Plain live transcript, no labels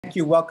Thank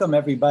you. Welcome,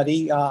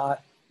 everybody.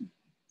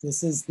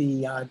 This is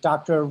the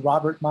Dr.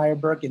 Robert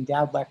Meyerberg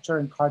Endowed Lecture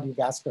in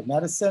Cardiovascular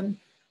Medicine,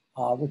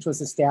 which was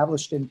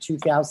established in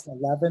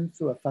 2011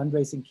 through a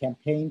fundraising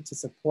campaign to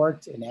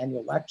support an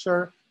annual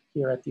lecture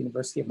here at the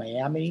University of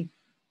Miami.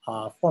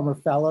 Former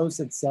fellows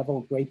and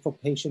several grateful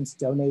patients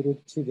donated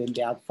to the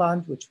Endowed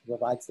Fund, which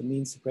provides the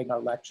means to bring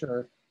our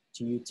lecture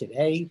to you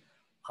today.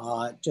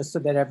 Just so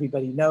that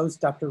everybody knows,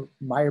 Dr.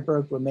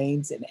 Meyerberg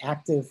remains an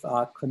active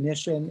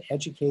clinician,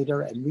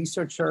 educator, and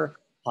researcher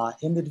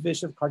in the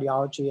Division of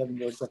Cardiology, and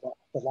we're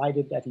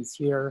delighted that he's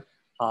here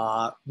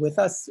with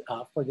us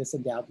for this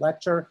Endowed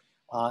Lecture.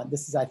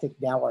 This is, I think,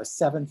 now our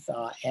 7th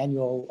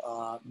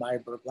annual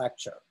Meyerberg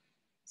Lecture.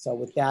 So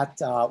with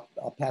that,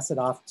 I'll pass it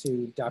off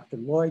to Dr.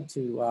 Lloyd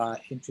to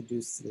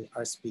introduce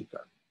our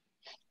speaker.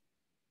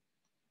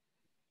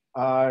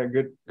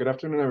 Good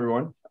afternoon,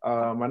 everyone.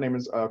 My name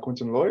is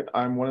Quentin Lloyd.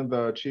 I'm one of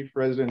the chief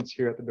residents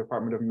here at the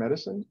Department of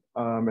Medicine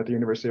at the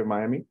University of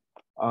Miami.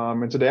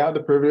 And today I have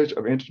the privilege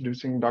of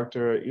introducing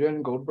Dr.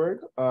 Ilan Goldenberg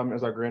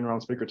as our grand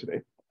round speaker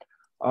today.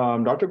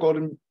 Dr.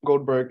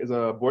 Goldenberg is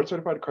a board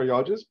certified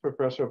cardiologist,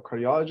 professor of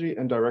cardiology,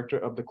 and director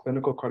of the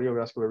Clinical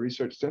Cardiovascular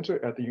Research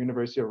Center at the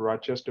University of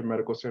Rochester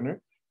Medical Center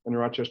in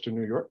Rochester,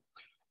 New York.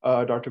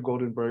 Dr.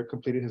 Goldenberg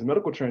completed his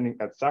medical training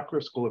at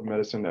Sackler School of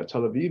Medicine at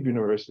Tel Aviv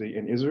University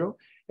in Israel,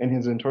 and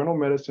his internal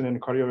medicine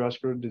and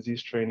cardiovascular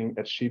disease training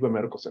at Sheba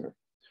Medical Center.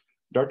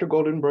 Dr.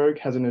 Goldenberg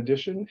has in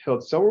addition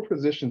held several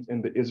positions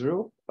in the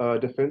Israel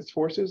Defense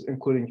Forces,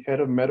 including head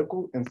of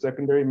medical and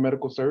secondary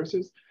medical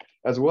services,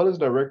 as well as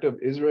director of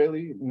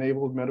Israeli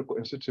Naval Medical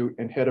Institute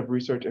and head of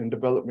research and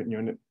development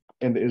unit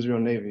in the Israel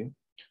Navy.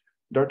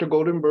 Dr.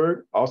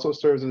 Goldenberg also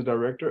serves as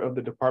director of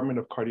the Department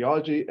of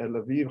Cardiology at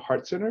Lviv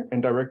Heart Center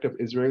and director of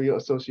Israeli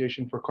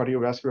Association for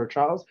Cardiovascular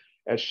Trials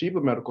at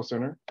Sheba Medical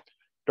Center.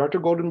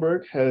 Dr.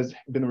 Goldenberg has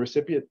been the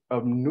recipient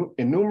of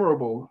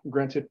innumerable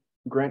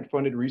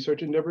grant-funded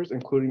research endeavors,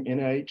 including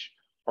NIH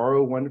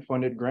R01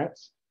 funded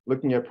grants,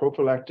 looking at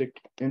prophylactic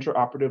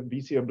intraoperative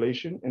VC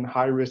ablation in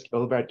high-risk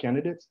LVAD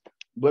candidates,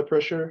 blood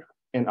pressure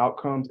and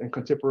outcomes in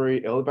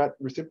contemporary LVAD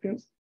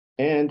recipients,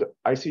 and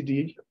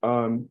ICD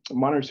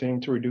monitoring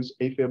to reduce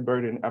AFib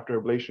burden after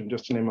ablation,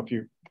 just to name a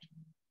few.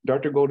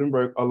 Dr.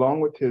 Goldenberg,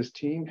 along with his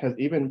team, has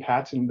even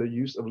patented the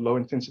use of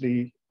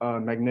low-intensity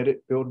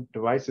magnetic field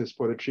devices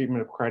for the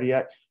treatment of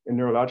cardiac and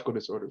neurological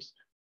disorders.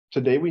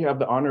 Today, we have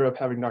the honor of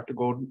having Dr.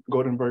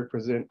 Goldenberg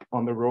present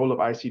on the role of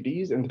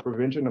ICDs in the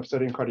prevention of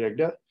sudden cardiac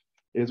death.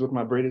 It is with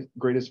my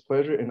greatest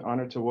pleasure and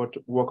honor to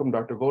welcome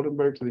Dr.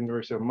 Goldenberg to the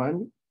University of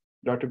Miami.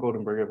 Dr.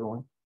 Goldenberg,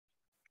 everyone.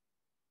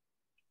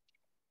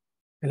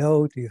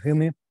 Hello, do you hear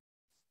me?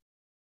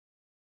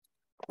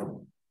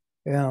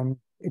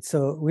 It's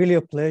really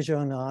a pleasure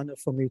and an honor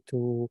for me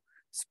to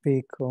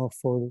speak for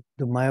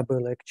the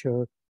Meyerberg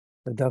Lecture.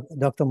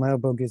 Dr.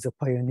 Meyerberg is a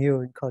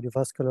pioneer in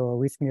cardiovascular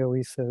arrhythmia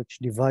research,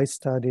 device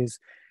studies,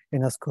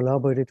 and has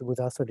collaborated with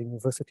us at the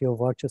University of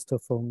Rochester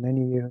for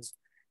many years,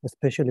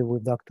 especially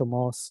with Dr.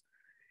 Moss,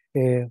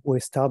 who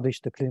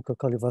established the Clinical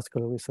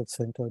Cardiovascular Research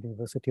Center at the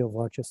University of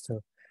Rochester.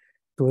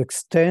 To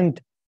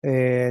extend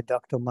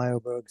Dr.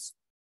 Meyerberg's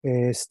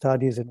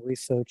studies and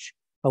research,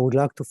 I would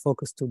like to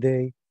focus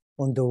today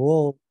on the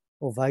role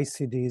of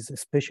ICDs,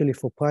 especially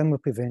for primary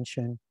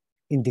prevention,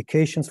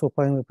 indications for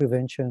primary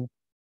prevention,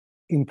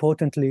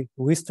 importantly,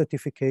 risk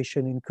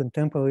stratification in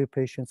contemporary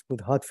patients with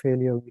heart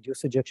failure,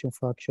 reduced ejection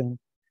fraction,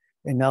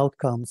 and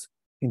outcomes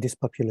in this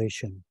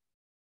population.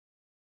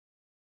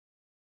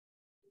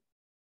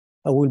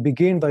 I will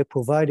begin by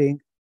providing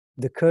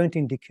the current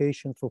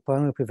indication for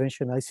primary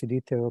prevention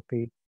ICD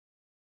therapy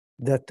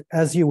that,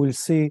 as you will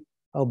see,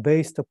 are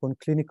based upon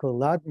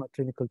landmark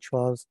clinical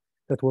trials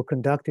that were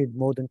conducted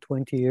more than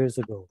 20 years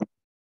ago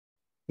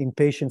in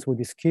patients with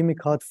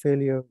ischemic heart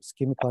failure,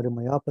 ischemic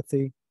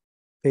cardiomyopathy,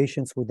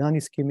 patients with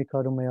non-ischemic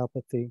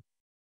cardiomyopathy.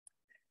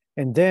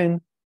 And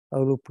then I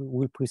will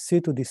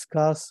proceed to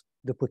discuss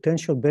the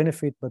potential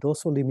benefit, but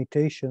also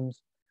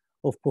limitations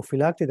of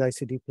prophylactic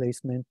ICD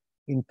placement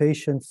in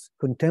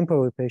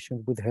contemporary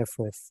patients with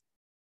HFrEF.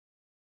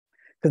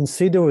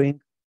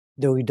 Considering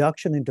the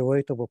reduction in the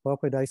rate of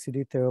appropriate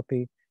ICD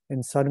therapy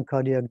and sudden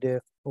cardiac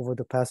death over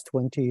the past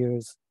 20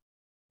 years,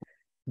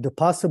 the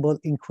possible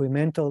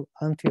incremental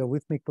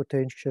antiarrhythmic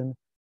potential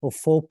of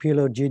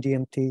 4-pillar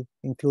GDMT,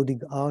 including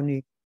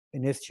ARNI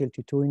and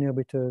SGLT2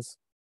 inhibitors,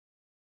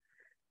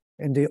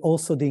 and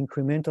also the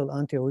incremental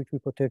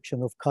antiarrhythmic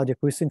protection of cardiac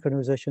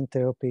resynchronization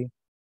therapy.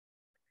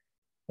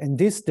 And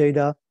this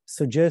data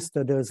suggests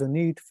that there's a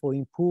need for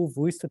improved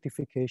risk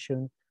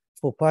stratification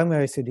for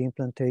primary ICD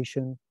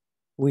implantation,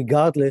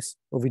 regardless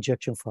of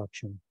ejection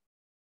fraction.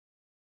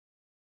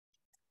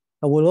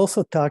 I will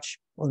also touch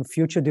on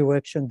future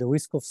direction, the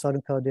risk of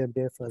sudden cardiac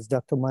death, as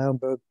Dr.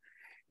 Meyerberg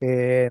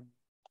in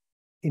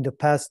the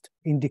past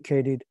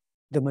indicated.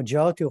 The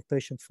majority of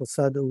patients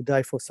who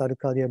die for sudden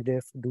cardiac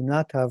death do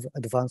not have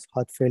advanced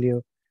heart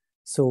failure.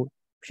 So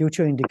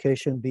future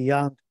indication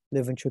beyond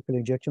left ventricular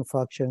ejection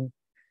fraction.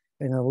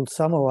 And I will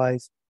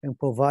summarize and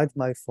provide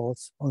my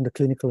thoughts on the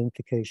clinical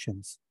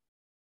implications.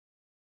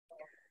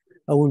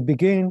 I will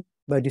begin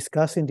by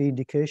discussing the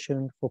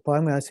indication for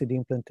primary ICD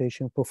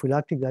implantation,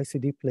 prophylactic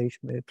ICD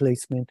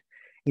placement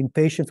in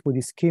patients with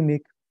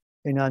ischemic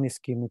and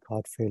non-ischemic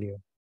heart failure.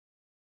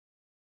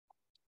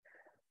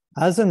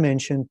 As I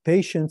mentioned,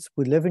 patients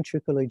with left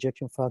ventricular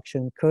ejection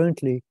fraction,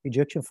 currently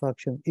ejection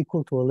fraction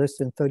equal to or less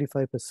than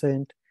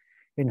 35%,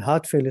 and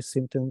heart failure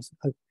symptoms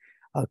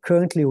are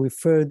currently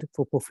referred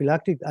for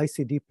prophylactic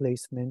ICD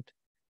placement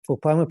for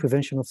primary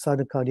prevention of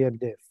sudden cardiac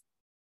death.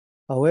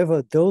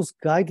 However, those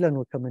guideline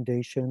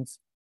recommendations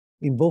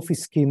in both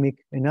ischemic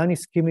and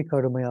non-ischemic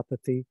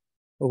cardiomyopathy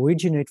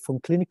originate from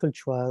clinical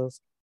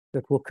trials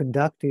that were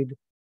conducted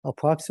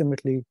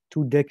approximately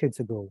 2 decades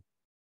ago.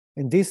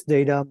 And this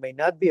data may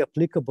not be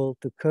applicable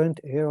to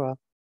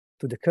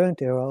the current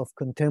era of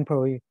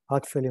contemporary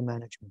heart failure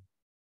management.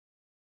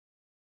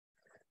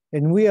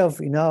 And we have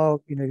in the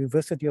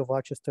University of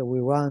Rochester, we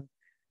run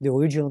the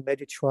original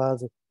MEDIT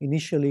trials.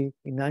 Initially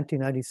in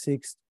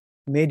 1996,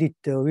 the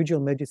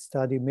original MEDIT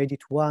study,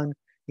 MEDIT-1,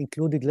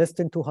 included less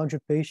than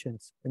 200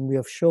 patients. And we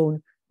have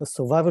shown a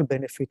survival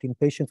benefit in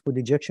patients with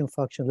ejection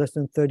fraction less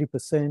than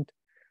 30%,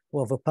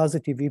 or of a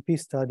positive EP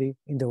study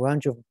in the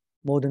range of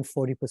more than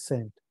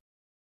 40%.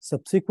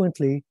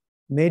 Subsequently,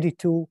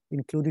 MEDIT-2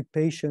 included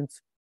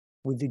patients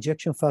with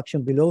ejection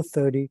fraction below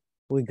 30,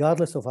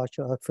 regardless of heart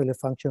failure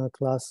functional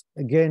class,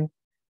 again,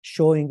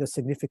 showing a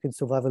significant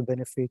survival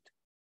benefit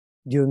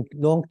during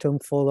long-term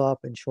follow-up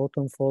and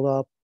short-term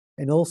follow-up.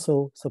 And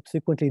also,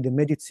 subsequently, the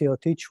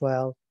MEDIT-CRT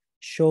trial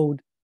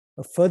showed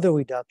a further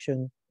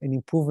reduction and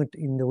improvement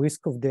in the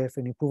risk of death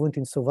and improvement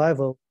in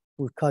survival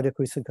with cardiac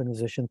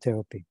resynchronization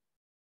therapy.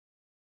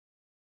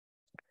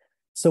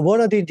 So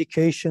what are the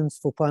indications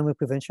for primary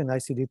prevention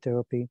ICD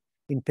therapy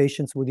in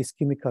patients with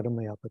ischemic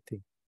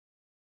cardiomyopathy?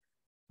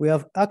 We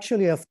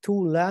actually have 2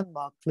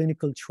 landmark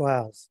clinical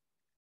trials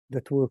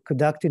that were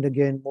conducted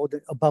again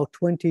about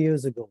 20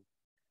 years ago.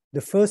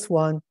 The first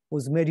one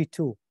was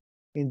MEDIT-2.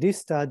 In this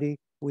study,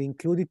 we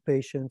included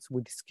patients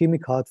with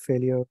ischemic heart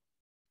failure,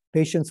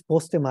 patients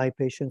post-MI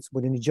patients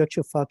with an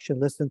ejection fraction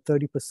less than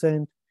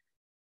 30%,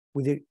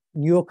 with a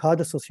New York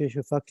Heart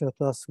Association factor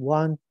class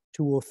 1,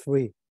 2, or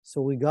 3.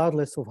 So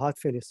regardless of heart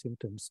failure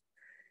symptoms.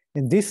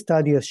 And this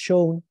study has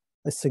shown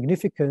a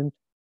significant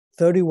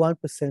 31%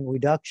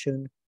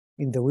 reduction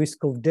in the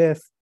risk of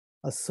death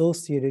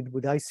associated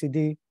with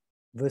ICD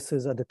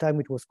versus at the time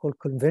it was called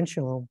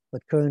conventional,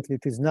 but currently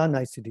it is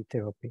non-ICD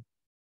therapy.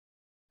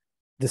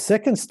 The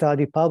second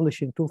study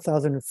published in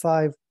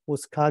 2005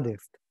 was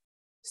SCADEFT.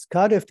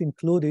 SCADEFT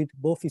included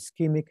both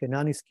ischemic and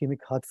non-ischemic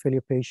heart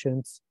failure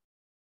patients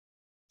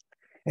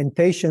and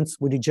patients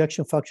with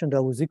ejection fraction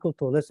that was equal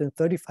to or less than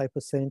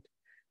 35%,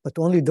 but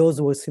only those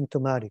who were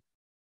symptomatic,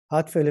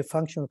 heart failure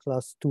functional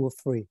class 2 or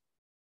 3.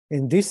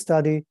 In this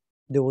study,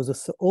 there was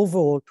an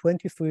overall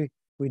 23%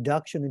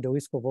 reduction in the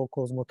risk of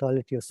all-cause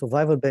mortality or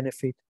survival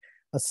benefit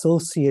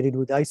associated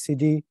with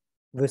ICD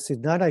versus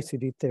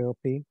non-ICD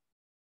therapy.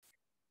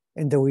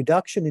 And the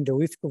reduction in the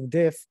risk of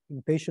death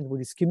in patients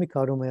with ischemic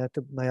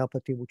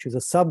cardiomyopathy, which is a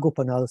subgroup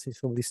analysis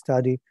of this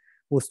study,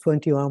 was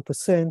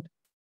 21%.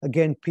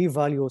 Again,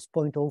 p-value was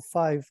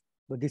 0.05,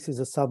 but this is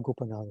a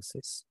subgroup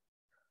analysis.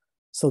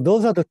 So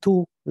those are the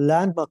 2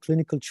 landmark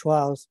clinical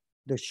trials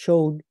that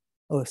showed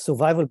a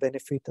survival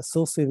benefit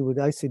associated with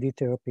ICD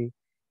therapy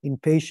in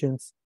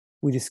patients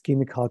with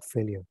ischemic heart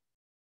failure.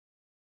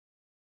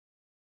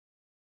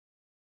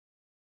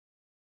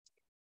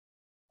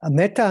 A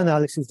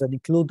meta-analysis that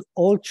includes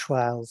all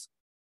trials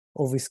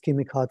of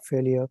ischemic heart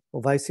failure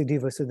of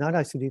ICD versus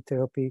non-ICD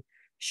therapy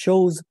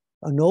shows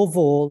an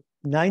overall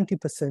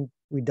 90%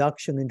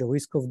 reduction in the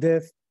risk of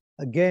death.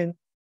 Again,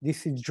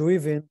 this is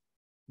driven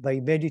by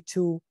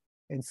MEDIT-2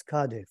 and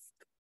SCADEFT.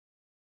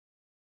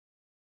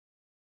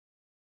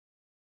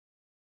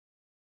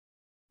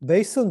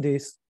 Based on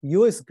this,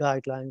 US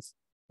guidelines,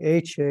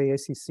 AHA,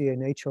 SEC,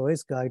 and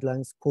HRS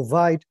guidelines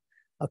provide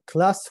a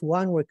class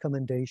 1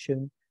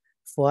 recommendation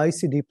for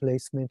ICD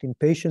placement in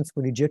patients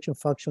with ejection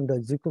fraction that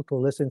is equal to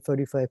less than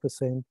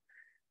 35%,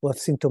 who have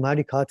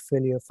symptomatic heart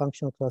failure,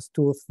 functional class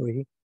 2 or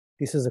 3.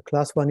 This is a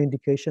class 1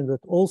 indication,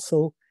 but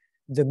also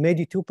the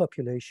MEDIT-2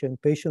 population,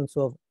 patients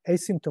who have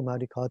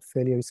asymptomatic heart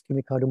failure,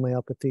 ischemic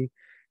cardiomyopathy,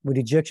 with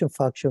ejection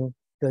fraction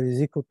that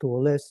is equal to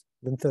or less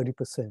than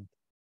 30%.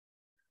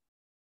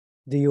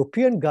 The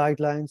European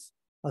guidelines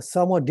are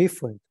somewhat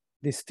different.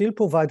 They still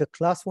provide a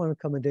class 1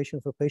 recommendation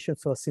for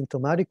patients who have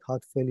symptomatic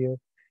heart failure,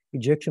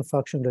 ejection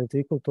fraction that is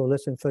equal to or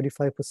less than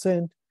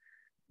 35%,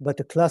 but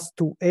a class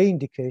 2A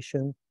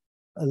indication,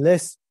 a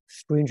less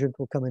stringent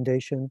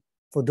recommendation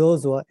for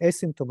those who are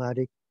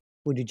asymptomatic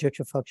with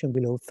ejection fraction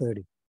below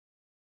 30.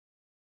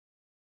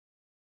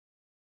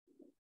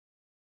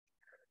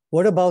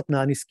 What about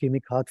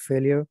non-ischemic heart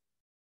failure?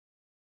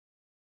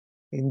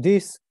 In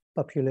this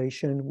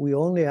population, we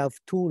only have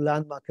 2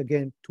 landmark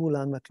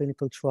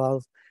clinical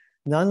trials.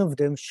 None of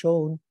them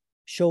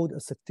showed a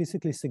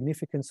statistically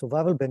significant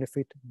survival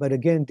benefit, but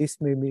again,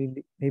 this may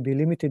be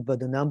limited by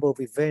the number of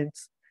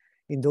events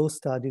in those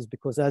studies,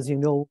 because as you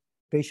know,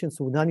 patients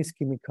with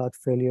non-ischemic heart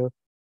failure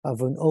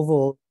have an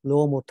overall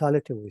lower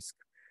mortality risk.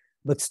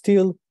 But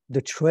still,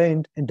 the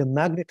trend and the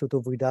magnitude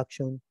of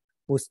reduction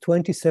was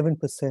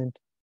 27%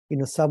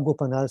 in a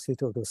subgroup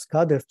analysis of the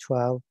SCADEF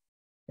trial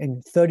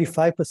and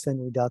 35%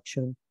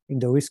 reduction in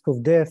the risk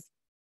of death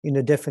in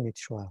a definite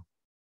trial.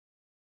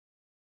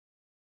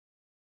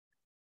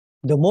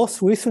 The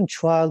most recent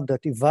trial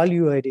that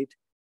evaluated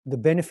the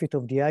benefit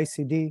of the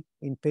ICD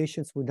in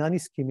patients with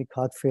non-ischemic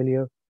heart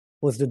failure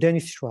was the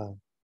Danish trial.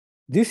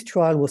 This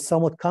trial was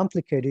somewhat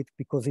complicated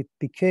because it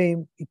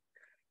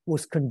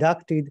was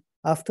conducted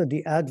after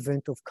the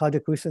advent of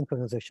cardiac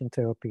resynchronization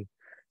therapy.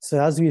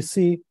 So as you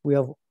see, we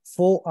have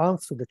 4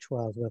 arms to the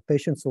trial, where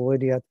patients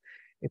already had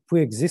a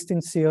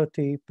pre-existing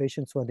CRT,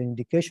 patients who had an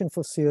indication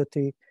for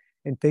CRT,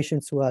 and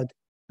patients who had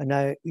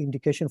an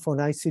indication for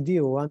an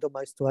ICD or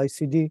randomized to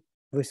ICD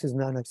versus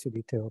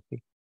non-ICD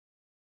therapy.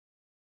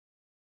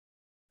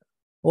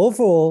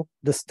 Overall,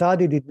 the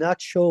study did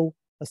not show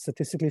a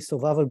statistically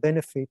survival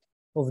benefit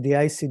of the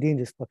ICD in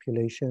this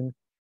population.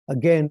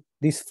 Again,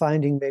 this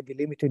finding may be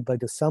limited by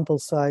the sample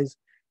size,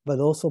 but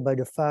also by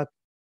the fact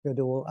that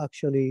there were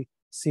actually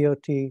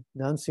CRT,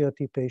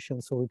 non-CRT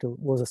patients, so it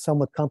was a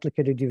somewhat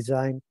complicated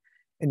design,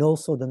 and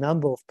also the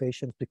number of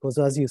patients, because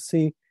as you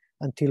see,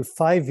 until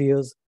 5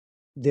 years,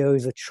 there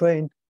is a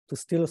trend to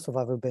still a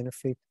survival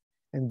benefit,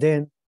 and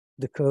then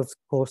the curves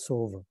course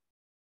over.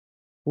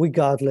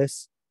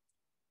 Regardless,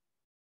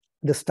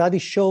 the study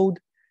showed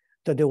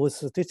that there was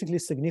statistically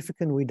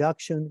significant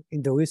reduction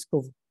in the risk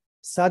of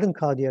sudden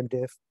cardiac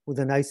death with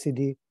an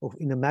ICD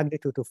in a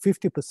magnitude of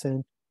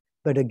 50%,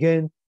 but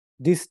again,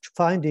 this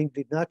finding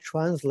did not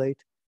translate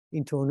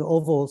into an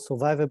overall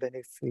survival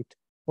benefit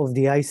of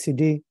the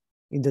ICD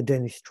in the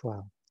Danish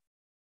trial.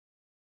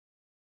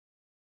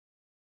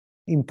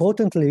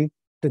 Importantly,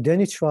 the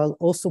Danish trial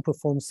also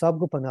performed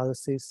subgroup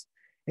analysis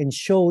and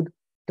showed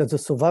that the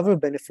survival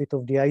benefit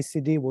of the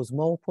ICD was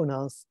more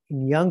pronounced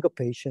in younger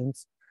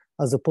patients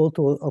as opposed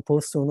to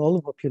an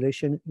older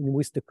population in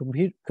which the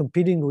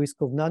competing risk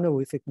of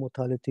non-horrific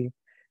mortality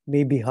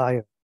may be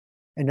higher.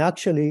 And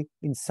actually,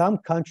 in some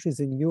countries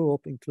in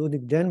Europe,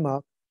 including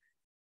Denmark,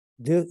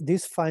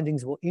 these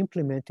findings were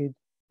implemented,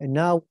 and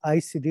now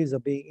ICDs are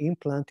being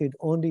implanted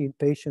only in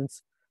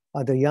patients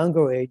at a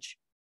younger age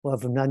who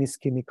have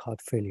non-ischemic heart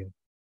failure.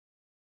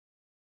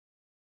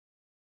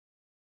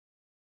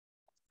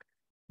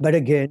 But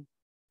again,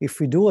 if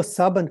we do a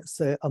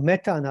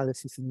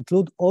meta-analysis,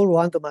 include all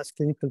randomized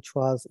clinical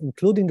trials,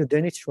 including the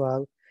Danish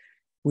trial,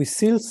 we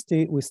still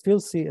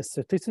see a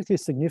statistically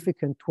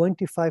significant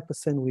 25%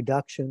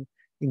 reduction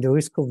in the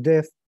risk of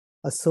death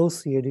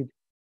associated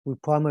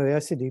with primary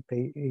ICD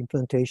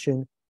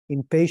implantation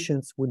in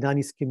patients with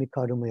non-ischemic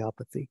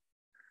cardiomyopathy.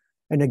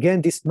 And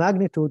again, this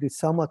magnitude is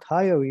somewhat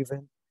higher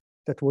even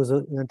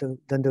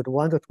than the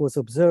one that was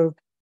observed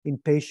in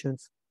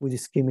patients with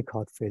ischemic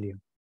heart failure.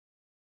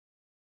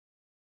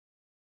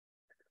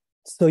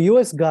 So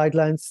US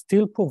guidelines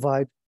still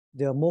provide,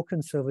 they are more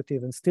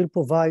conservative and still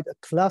provide a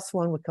class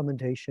 1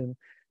 recommendation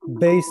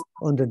based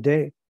on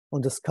the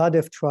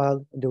SCADEF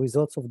trial and the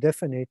results of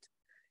definite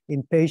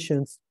in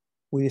patients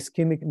with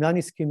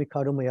non-ischemic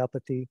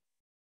cardiomyopathy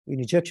in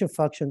ejection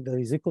fraction that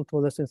is equal to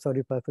or less than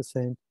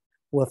 35%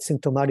 who have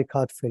symptomatic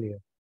heart failure,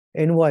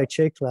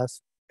 NYHA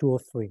class 2 or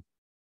 3.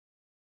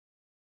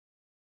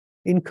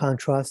 In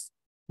contrast,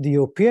 the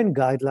European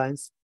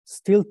guidelines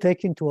still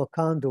take into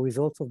account the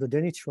results of the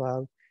Danish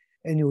trial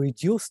and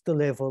reduce the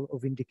level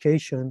of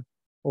indication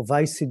of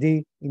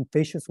ICD in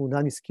patients with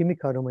non-ischemic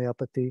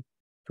cardiomyopathy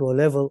to a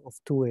level of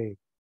 2A.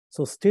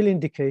 So still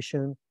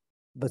indication,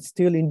 but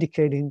still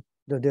indicating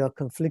that there are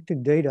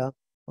conflicting data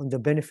on the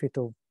benefit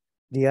of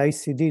the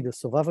ICD, the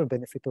survival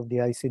benefit of the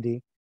ICD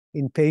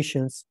in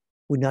patients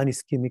with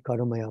non-ischemic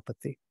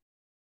cardiomyopathy.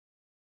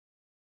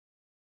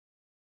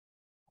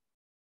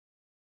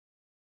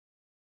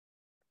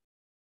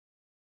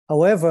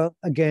 However,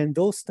 again,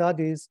 those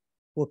studies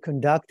were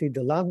conducted,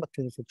 the landmark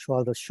clinical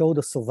trial that showed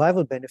the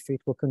survival benefit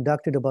were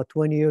conducted about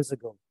 20 years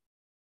ago.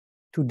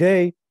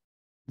 Today,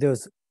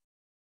 there's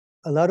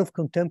a lot of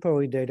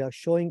contemporary data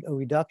showing a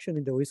reduction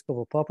in the risk of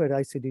appropriate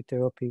ICD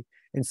therapy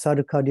and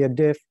sudden cardiac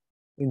death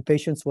in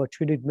patients who are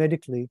treated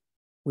medically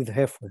with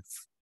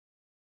HFrEF.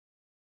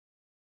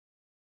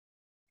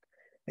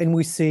 And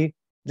we see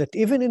that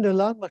even in the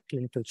landmark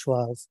clinical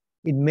trials,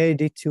 it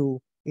made it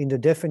to, in the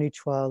definite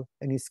trial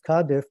and in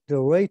SCADEF, the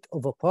rate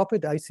of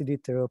appropriate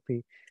ICD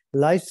therapy,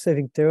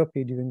 life-saving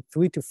therapy during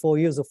 3 to 4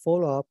 years of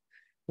follow-up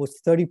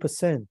was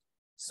 30%.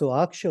 So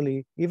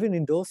actually, even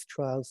in those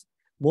trials,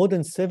 more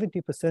than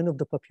 70% of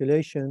the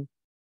population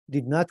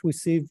did not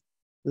receive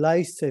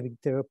life-saving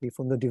therapy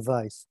from the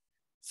device,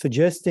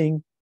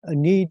 suggesting a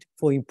need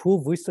for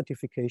improved risk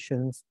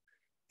stratifications,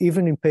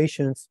 even in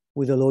patients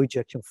with a low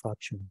ejection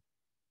fraction.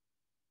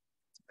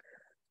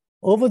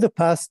 Over the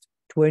past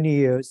 20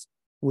 years,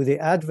 with the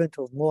advent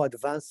of more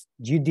advanced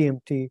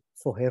GDMT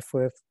for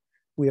HFrEF,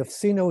 we have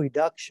seen a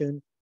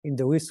reduction in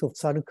the risk of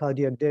sudden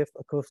cardiac death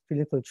across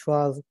clinical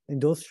trials,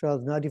 and those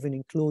trials not even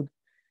include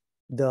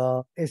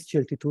the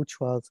SGLT2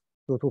 trials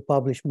that were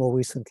published more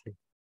recently.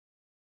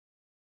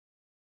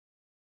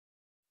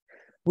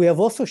 We have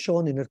also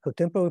shown in a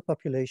contemporary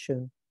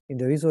population in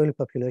the Israeli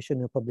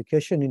population, a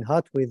publication in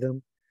Heart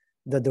Rhythm,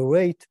 that the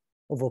rate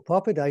of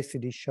appropriate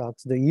ICD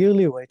shocks, the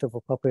yearly rate of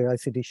appropriate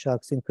ICD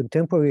shocks in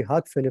contemporary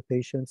heart failure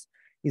patients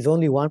is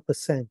only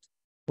 1%,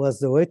 whereas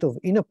the rate of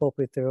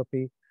inappropriate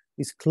therapy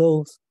is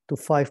close to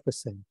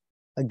 5%,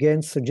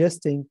 again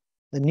suggesting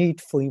a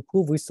need for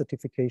improved risk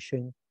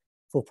stratification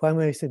for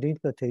primary ICD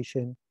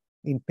implantation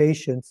in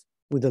patients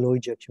with a low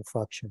ejection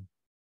fraction.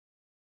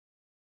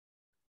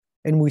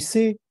 And we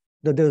see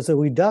that there's a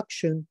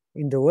reduction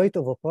in the rate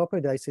of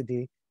appropriate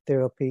ICD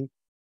therapy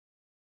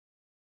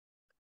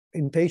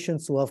in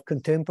patients who have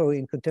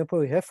contemporary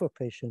HFrEF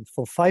patients,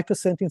 for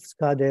 5% in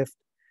SCADEF,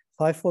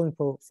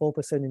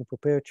 5.4% in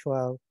PREPARE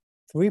trial,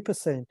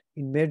 3%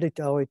 in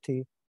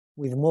MEDIT-RIT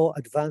with more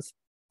advanced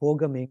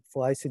programming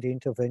for ICD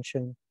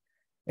intervention,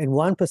 and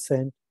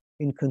 1%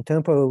 in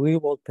contemporary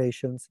real-world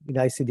patients in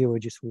ICD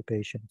registry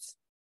patients.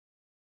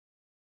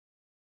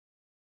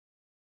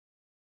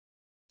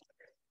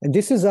 And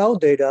this is our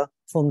data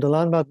from the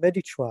landmark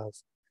MEDIT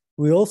trials.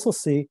 We also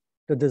see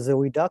that there's a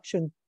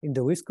reduction in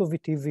the risk of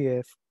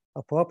VTVF,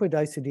 appropriate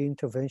ICD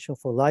intervention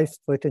for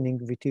life-threatening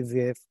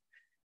VTVF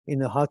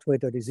in a heart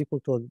rate that is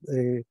equal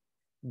to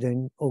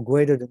or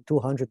greater than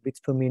 200 beats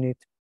per minute,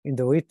 in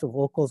the rate of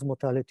all-cause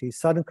mortality,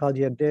 sudden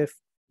cardiac death,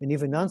 and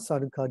even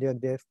non-sudden cardiac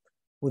death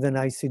with an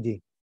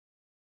ICD.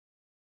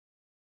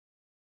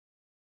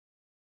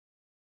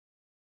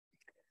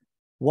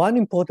 One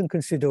important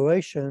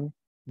consideration,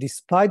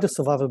 despite the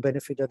survival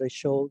benefit that I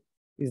showed,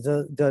 is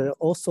that there are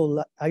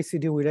also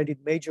ICD-related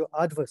major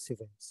adverse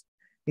events,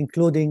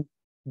 including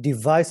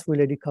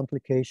device-related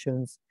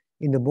complications.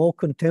 In the more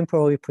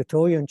contemporary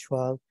Praetorian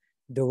trial,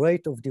 the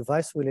rate of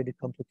device-related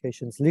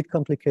complications, lead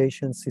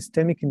complications,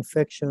 systemic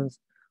infections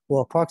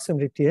were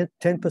approximately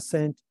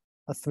 10%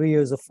 at 3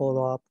 years of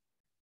follow-up.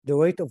 The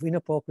rate of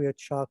inappropriate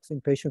shocks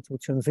in patients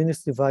with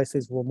transvenous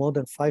devices were more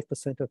than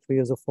 5% at 3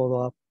 years of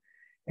follow-up.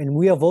 And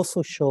we have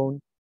also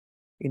shown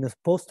in a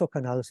post-hoc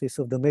analysis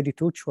of the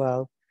MEDI2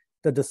 trial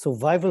that the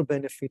survival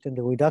benefit and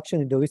the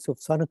reduction in the risk of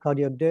sudden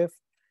cardiac death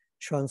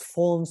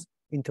transforms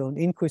into an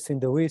increase in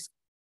the risk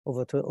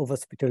of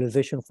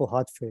hospitalization for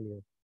heart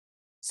failure.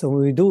 So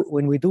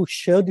when we do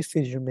shared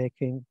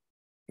decision-making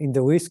in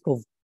the risk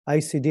of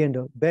ICD and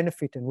the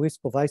benefit and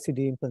risk of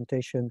ICD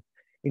implantation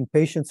in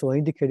patients who are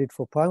indicated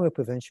for primary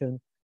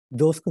prevention,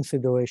 those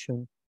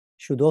considerations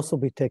should also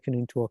be taken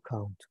into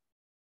account.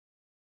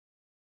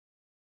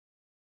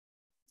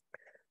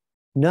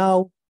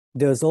 Now,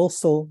 there's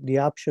also the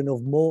option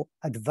of more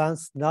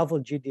advanced novel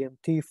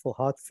GDMT for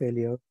heart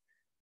failure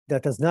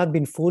that has not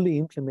been fully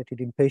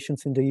implemented in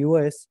patients in the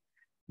US,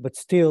 but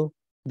still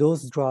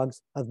those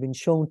drugs have been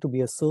shown to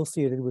be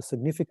associated with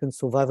significant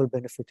survival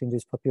benefit in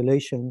this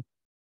population,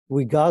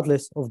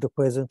 regardless of the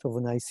presence of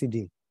an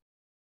ICD.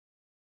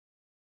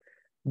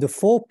 The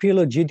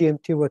 4-pillar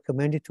GDMT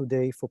recommended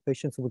today for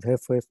patients with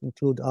HFrEF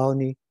include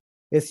ARNI,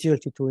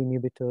 SGLT2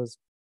 inhibitors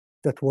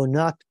that were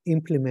not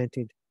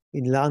implemented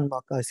in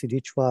landmark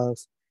ICD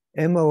trials.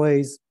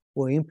 MRAs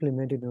were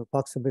implemented in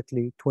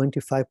approximately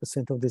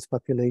 25% of these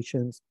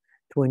populations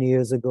 20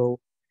 years ago,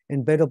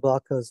 and beta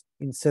blockers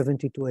in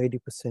 70 to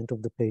 80%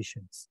 of the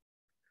patients.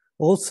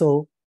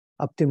 Also,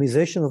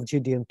 optimization of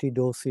GDMT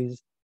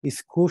doses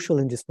is crucial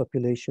in this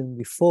population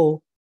before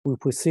we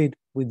proceed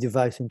with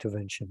device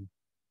intervention.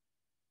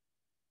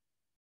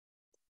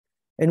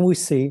 And we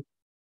see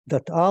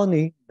that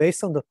ARNI,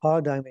 based on the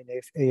paradigm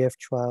in AF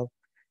trial,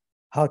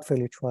 heart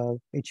failure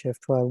trial, HF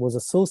trial, was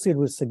associated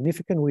with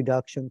significant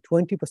reduction,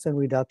 20%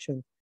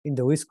 reduction in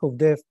the risk of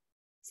death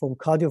from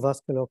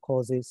cardiovascular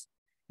causes,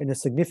 and a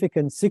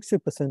significant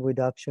 60%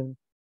 reduction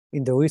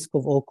in the risk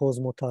of all-cause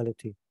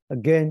mortality,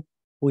 again,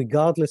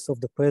 regardless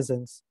of the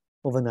presence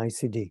of an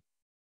ICD.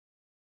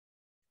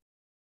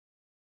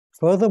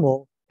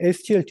 Furthermore,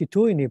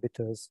 SGLT2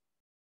 inhibitors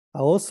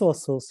are also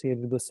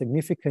associated with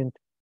significant,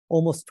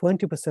 almost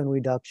 20%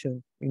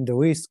 reduction in the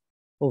risk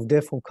of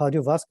death from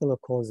cardiovascular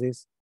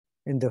causes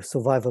and their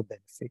survival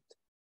benefit,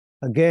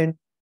 again,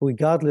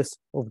 regardless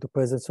of the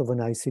presence of an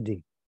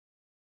ICD.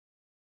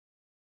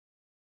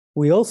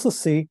 We also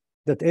see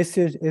that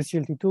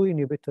SGLT2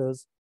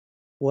 inhibitors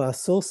were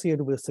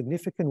associated with a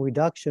significant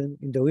reduction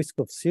in the risk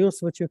of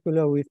serious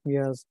ventricular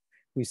arrhythmias,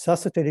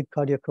 resuscitated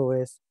cardiac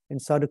arrest,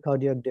 and sudden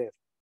cardiac death.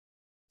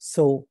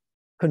 So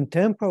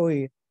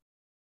contemporary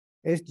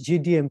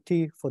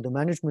GDMT for the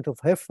management of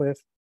HFrEF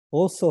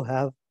also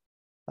have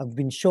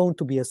been shown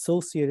to be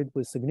associated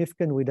with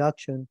significant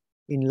reduction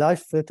in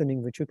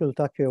life-threatening ventricular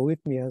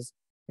tachyarrhythmias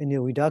and a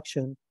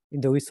reduction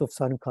in the risk of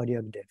sudden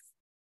cardiac death.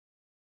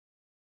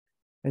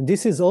 And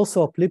this is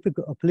also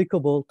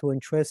applicable to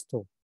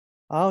Entresto.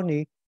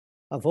 ARNI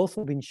have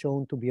also been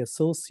shown to be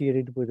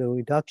associated with a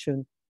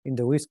reduction in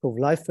the risk of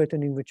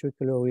life-threatening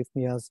ventricular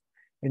arrhythmias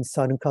and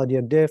sudden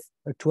cardiac death,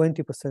 a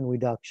 20%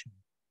 reduction.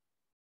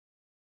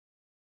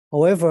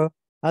 However,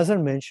 as I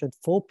mentioned,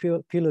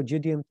 4-pillar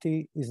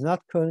GDMT is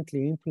not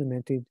currently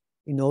implemented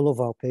in all of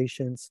our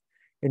patients,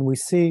 and we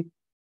see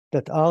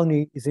that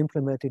ARNI is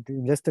implemented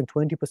in less than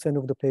 20%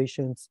 of the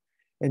patients,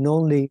 and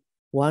only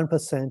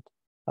 1%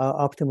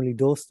 are optimally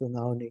dosed on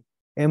ARNI.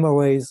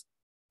 MRAs,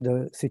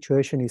 the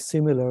situation is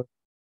similar.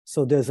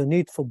 So there's a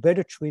need for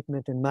better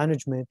treatment and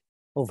management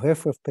of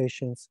HFrEF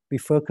patients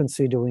before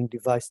considering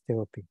device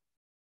therapy.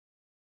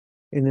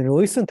 In a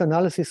recent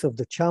analysis of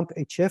the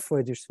CHAMP-HF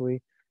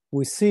registry,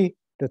 we see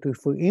that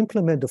if we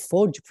implement the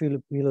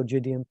 4-kilo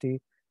GDMT,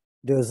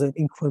 there's an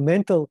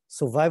incremental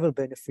survival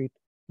benefit,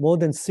 more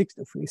than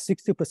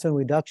 60%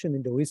 reduction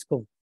in the risk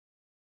of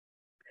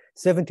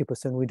 70%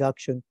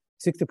 reduction,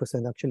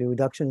 60% actually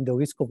reduction in the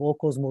risk of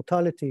all-cause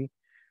mortality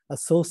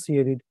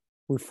associated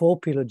with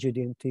 4-kilo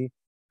GDMT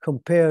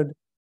compared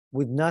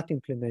with not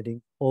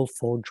implementing all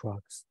 4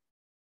 drugs.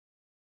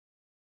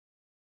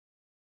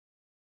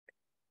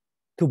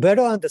 To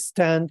better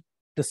understand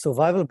the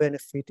survival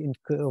benefit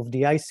of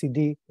the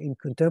ICD in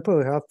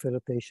contemporary heart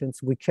failure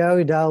patients, we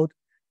carried out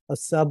a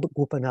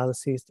subgroup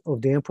analysis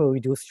of the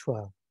EMPEROR-Reduced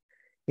trial.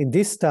 In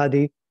this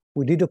study,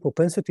 we did a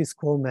propensity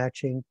score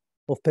matching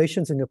of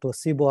patients in the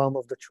placebo arm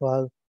of the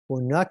trial who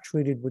were not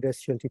treated with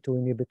SGLT2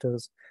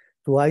 inhibitors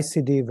to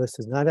ICD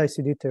versus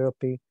non-ICD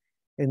therapy,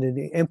 and in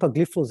the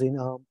empagliflozin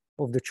arm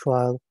of the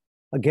trial,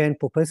 again,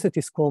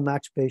 propensity score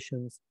match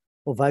patients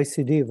of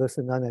ICD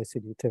versus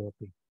non-ICD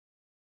therapy.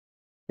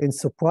 And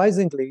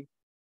surprisingly,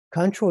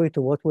 contrary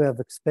to what we have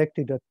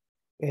expected that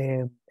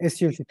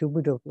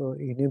SGLT2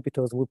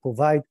 inhibitors will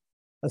provide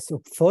a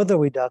further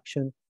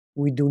reduction,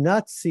 we do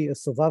not see a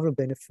survival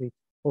benefit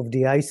of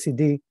the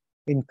ICD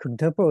in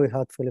contemporary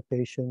heart failure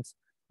patients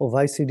of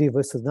ICD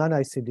versus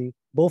non-ICD,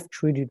 both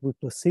treated with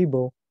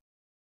placebo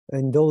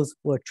and those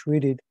who are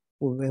treated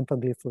with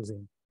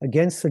empagliflozin,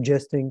 again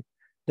suggesting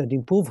that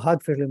improved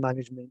heart failure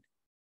management,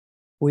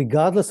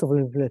 regardless of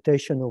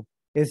implementation of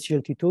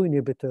SGLT2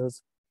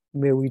 inhibitors,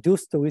 may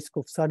reduce the risk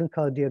of sudden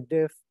cardiac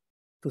death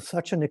to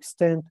such an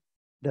extent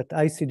that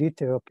ICD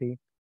therapy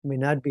may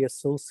not be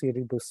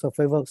associated with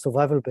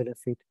survival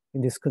benefit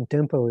in this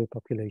contemporary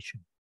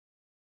population.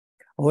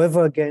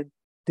 However, again,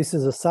 this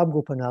is a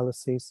subgroup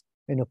analysis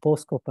and a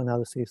post-scope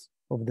analysis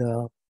of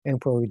the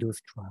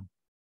EMPEROR-Reduced trial.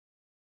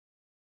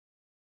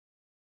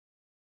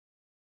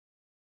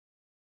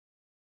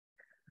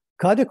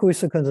 Cardiac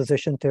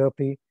resynchronization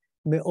therapy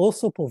may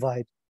also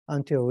provide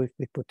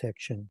antiarrhythmic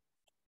protection.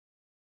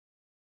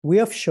 We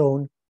have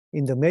shown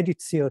in the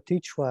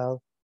MEDIT-CRT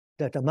trial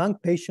that among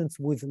patients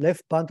with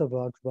left bundle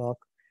branch block,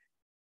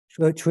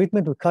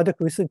 treatment with cardiac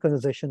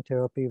resynchronization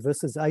therapy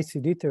versus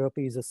ICD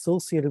therapy is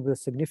associated with a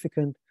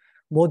significant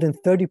more than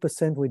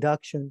 30%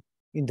 reduction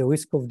in the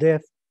risk of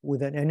death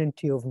with an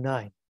NNT of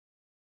 9.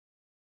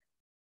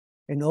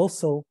 And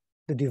also,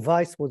 the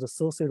device was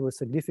associated with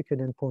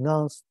significant and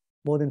pronounced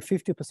more than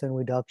 50%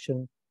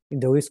 reduction in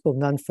the risk of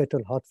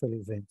non-fatal heart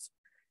failure events.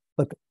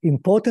 But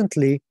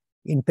importantly,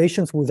 in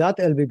patients without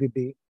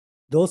LBBB,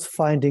 those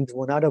findings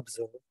were not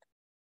observed.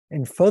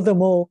 And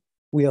furthermore,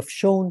 we have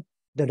shown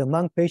that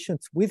among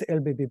patients with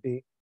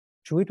LBBB,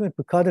 treatment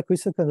with cardiac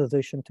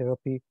resynchronization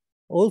therapy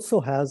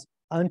also has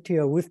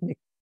antiarrhythmic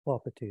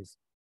properties,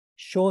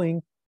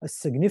 showing a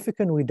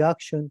significant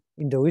reduction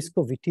in the risk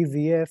of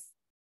VTVF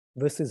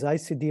versus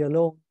ICD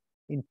alone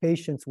in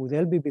patients with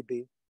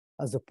LBBB,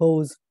 as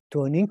opposed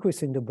to an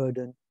increase in the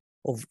burden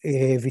of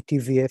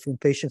VTVF in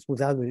patients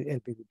without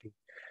LBBB.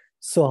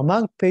 So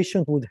among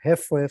patients with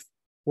HFrEF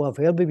who have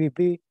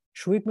LBBB,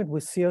 treatment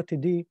with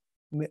CRTD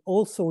may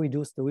also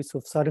reduce the risk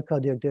of sudden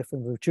cardiac death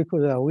and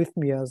ventricular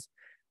arrhythmias,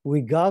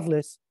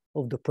 regardless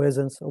of the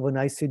presence of an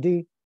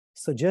ICD,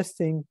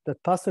 suggesting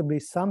that possibly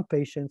some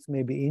patients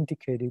may be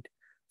indicated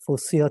for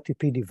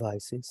CRTP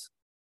devices,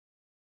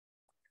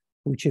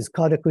 which is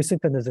cardiac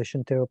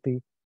resynchronization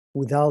therapy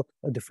without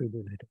a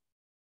defibrillator.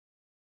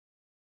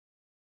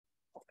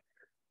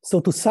 So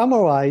to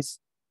summarize,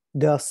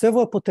 there are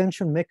several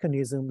potential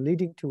mechanisms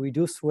leading to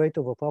reduced rate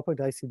of appropriate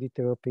ICD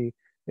therapy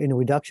and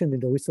reduction in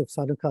the risk of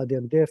sudden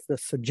cardiac death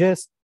that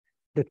suggest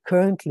that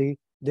currently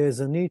there is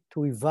a need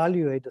to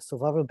evaluate the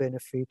survival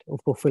benefit of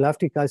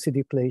prophylactic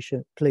ICD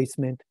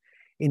placement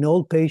in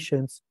all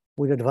patients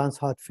with advanced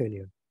heart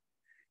failure.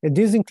 And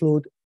these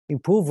include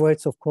improved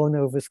rates of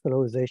coronary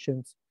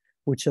vascularizations,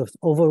 which have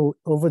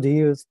over the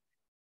years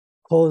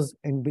caused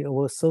and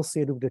were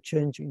associated with a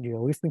change in the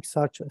arrhythmic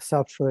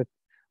substrate,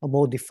 a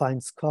more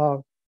defined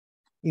scar,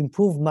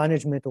 improved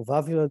management of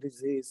valvular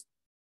disease,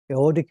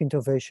 aortic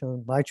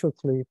intervention, mitral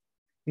clip,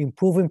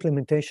 improved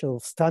implementation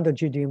of standard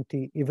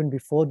GDMT even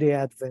before the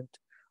advent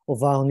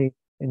of ARNI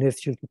and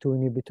SGLT2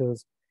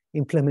 inhibitors,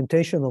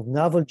 implementation of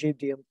novel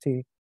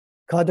GDMT,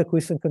 cardiac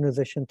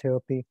resynchronization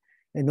therapy,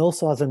 and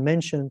also, as I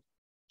mentioned,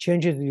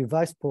 changes in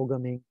device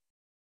programming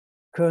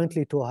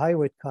currently to a high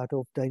rate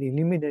cutoff that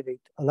eliminated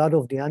a lot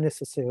of the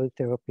unnecessary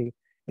therapy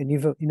and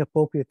even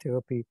inappropriate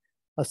therapy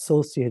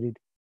associated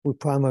with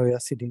primary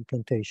ICD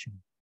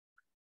implantation.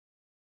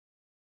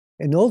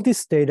 And all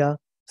this data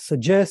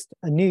suggests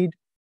a need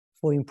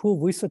for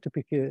improved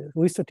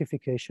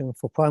recertification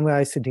for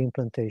primary ICD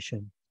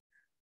implantation.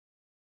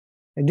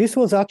 And this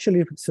was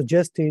actually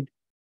suggested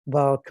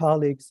by our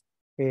colleagues,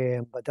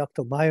 by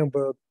Dr.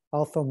 Meyerberg,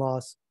 Arthur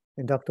Moss,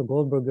 and Dr.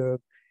 Goldberger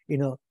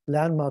in a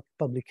landmark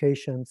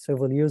publication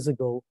several years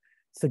ago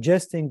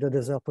suggesting that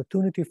there's an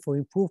opportunity for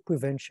improved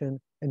prevention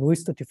and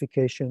risk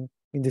stratification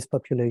in this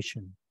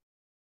population.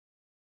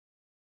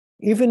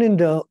 Even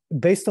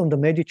based on the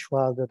MEDI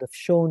trial that have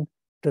shown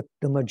that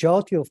the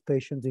majority of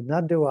patients did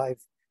not derive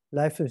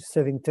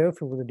life-saving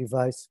therapy with the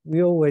device,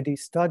 we already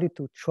started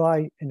to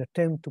try and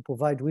attempt to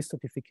provide risk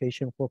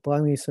stratification for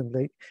primary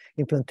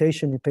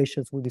implantation in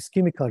patients with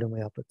ischemic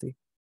cardiomyopathy.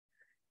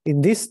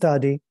 In this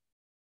study,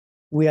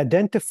 we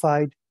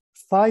identified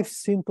 5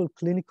 simple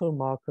clinical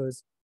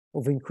markers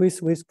of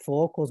increased risk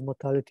for all-cause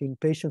mortality in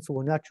patients who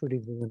were not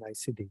treated with an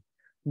ICD.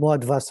 More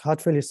advanced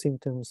heart failure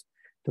symptoms,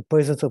 the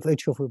presence of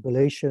atrial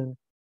fibrillation,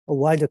 a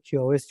wider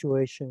QRS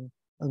duration,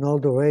 an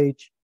older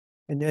age,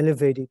 and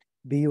elevated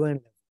BUN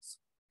levels.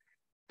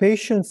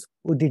 Patients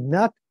who did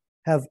not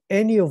have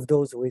any of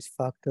those risk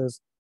factors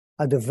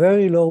had a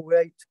very low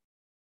rate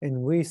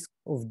and risk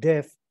of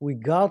death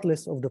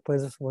regardless of the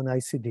presence of an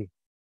ICD.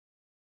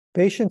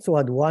 Patients who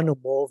had one or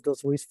more of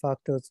those risk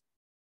factors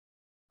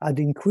had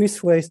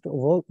increased risk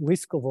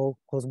of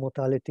all-cause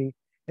mortality,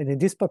 and in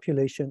this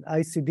population,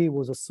 ICD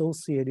was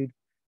associated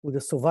with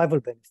a survival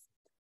benefit,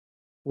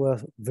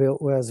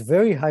 whereas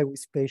very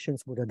high-risk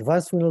patients with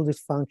advanced renal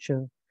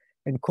dysfunction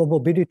and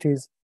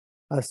comorbidities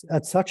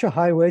at such a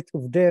high rate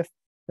of death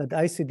that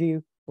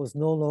ICD was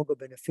no longer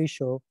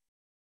beneficial,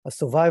 a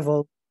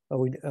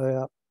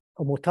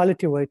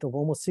mortality rate of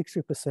almost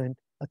 60%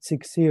 at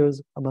 6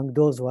 years among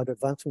those who had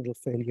advanced renal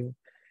failure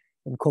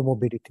and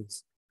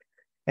comorbidities.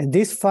 And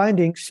these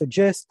findings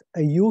suggest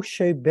a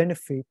U-shaped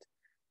benefit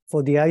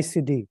for the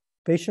ICD.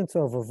 Patients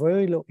who have a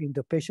very low, in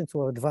the patients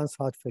who have advanced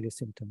heart failure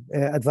symptom,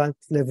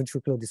 advanced left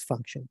ventricular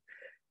dysfunction.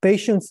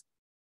 Patients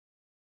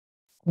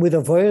with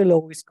a very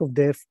low risk of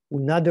death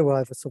will not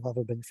derive a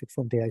survival benefit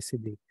from the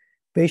ICD.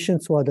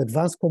 Patients who had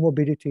advanced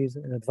comorbidities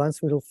and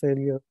advanced renal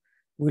failure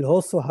will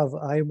also have a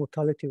higher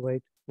mortality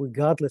rate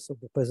regardless of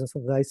the presence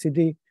of the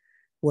ICD,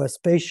 whereas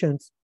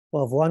patients who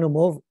have one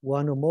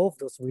or more of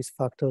those risk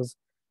factors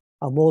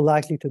are more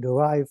likely to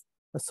derive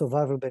a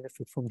survival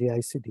benefit from the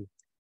ICD.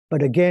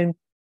 But again,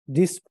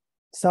 this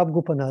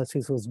subgroup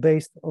analysis was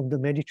based on the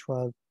MEDI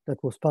trial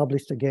that was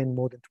published again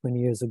more than 20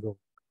 years ago.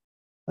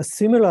 A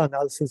similar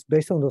analysis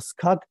based on the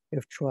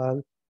SCAD-F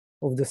trial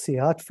of the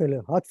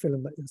Seattle heart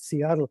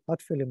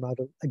failure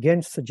model,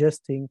 again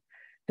suggesting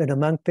that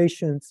among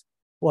patients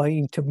who are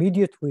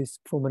intermediate risk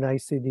from an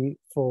ICD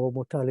for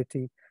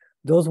mortality,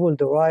 those will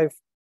derive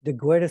the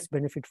greatest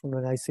benefit from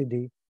an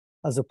ICD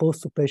as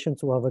opposed to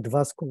patients who have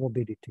advanced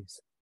comorbidities.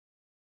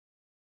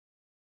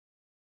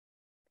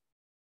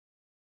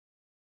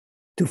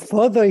 To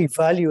further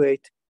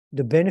evaluate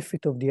the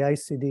benefit of the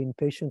ICD in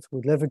patients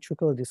with left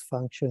ventricular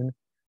dysfunction,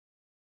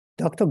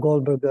 Dr.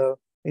 Goldenberg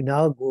in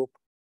our group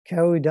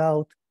carried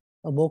out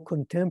a more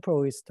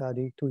contemporary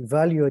study to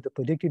evaluate the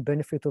predicted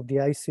benefit of the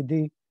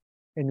ICD.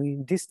 And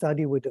in this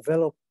study, we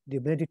developed the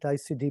MEDIT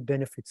ICD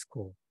benefit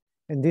score.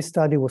 And this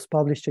study was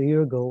published a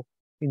year ago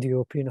in the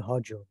European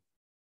Heart Journal.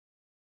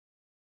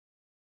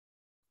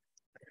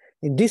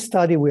 In this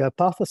study, we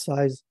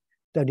hypothesized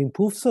that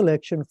improved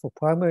selection for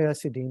primary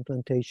ICD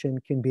implantation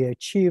can be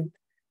achieved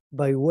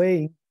by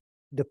weighing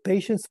the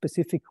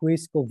patient-specific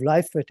risk of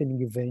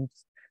life-threatening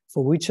events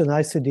for which an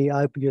ICD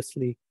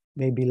obviously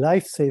may be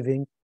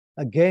life-saving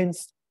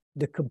against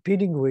the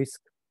competing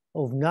risk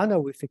of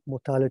non-horrific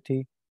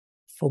mortality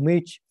for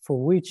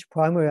which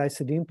primary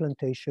ICD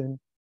implantation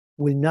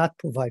will not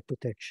provide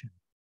protection.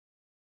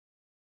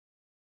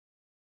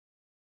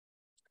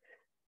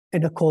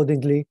 And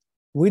accordingly,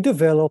 we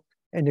developed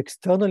the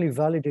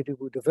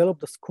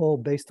score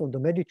based on the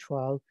MEDI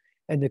trial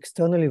and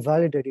externally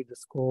validated the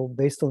score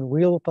based on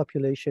real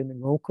population and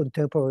more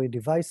contemporary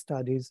device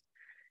studies,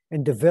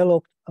 and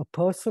developed a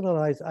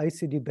personalized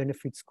ICD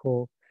benefit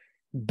score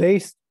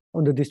based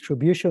on the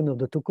distribution of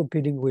the two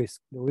competing risks,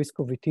 the risk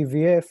of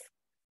ETVF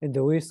and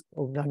the risk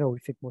of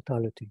non-horrific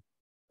mortality.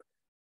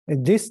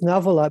 And this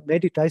novel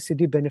MEDIT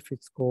ICD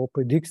benefit score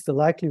predicts the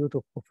likelihood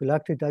of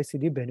prophylactic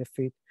ICD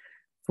benefit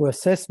for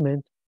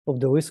assessment of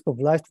the risk of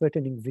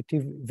life-threatening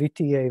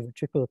VTA,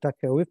 ventricular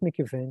tachyarrhythmic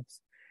events,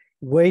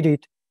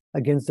 weighted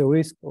against the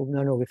risk of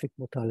non-horrific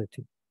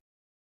mortality.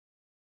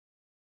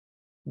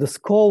 The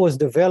score was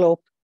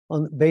developed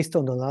based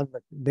on the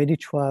MEDI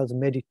trials,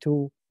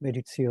 MEDI2,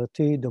 MEDIT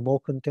CRT, the more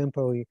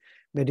contemporary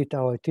MEDIT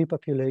RIT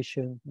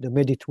population, the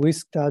MEDIT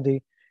risk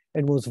study,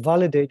 and was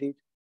validated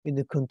in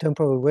the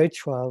contemporary rate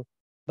trial,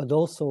 but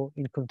also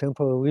in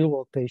contemporary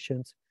real-world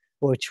patients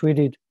who are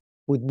treated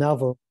with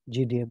novel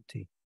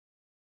GDMT.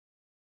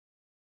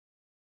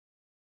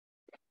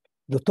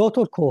 The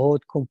total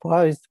cohort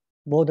comprised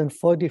more than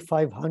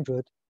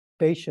 4,500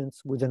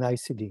 patients with an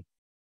ICD.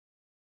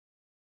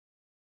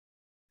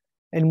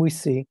 And we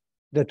see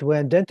that we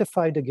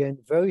identified again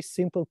very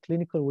simple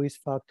clinical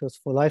risk factors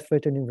for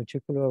life-threatening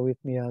ventricular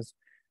arrhythmias,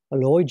 a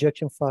low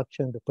ejection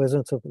fraction, the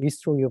presence of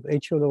history of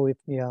atrial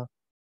arrhythmia,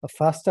 a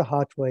faster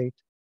heart rate,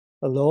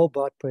 a lower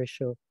blood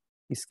pressure,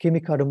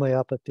 ischemic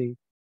cardiomyopathy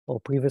or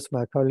previous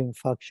myocardial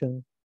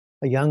infarction,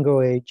 a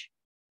younger age,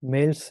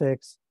 male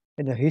sex,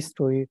 and a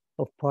history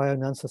of prior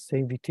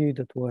non-sustained VT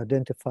that were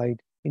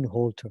identified in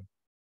Holter.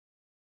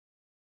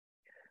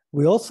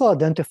 We also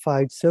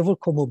identified several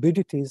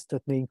comorbidities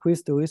that may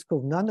increase the risk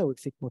of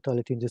non-aortic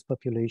mortality in this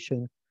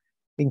population,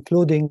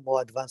 including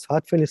more advanced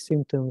heart failure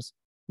symptoms,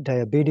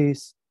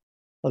 diabetes,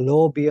 a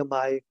low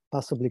BMI,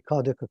 possibly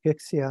cardiac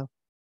cachexia,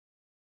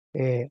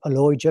 a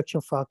low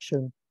ejection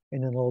fraction,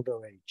 and an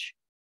older age.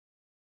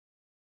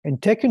 And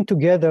taken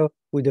together,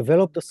 we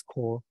developed the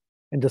score,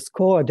 and the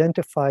score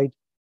identified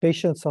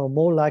patients are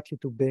more likely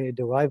to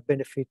derive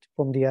benefit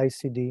from the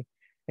ICD,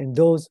 and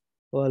those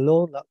who are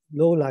low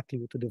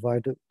likelihood to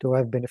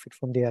derive benefit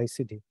from the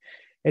ICD.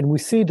 And we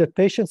see that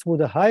patients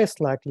with the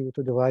highest likelihood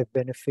to derive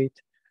benefit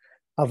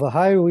have a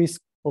higher risk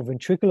of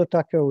ventricular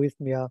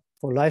tachyarrhythmia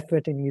for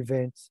life-threatening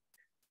events,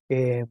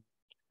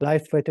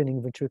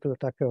 life-threatening ventricular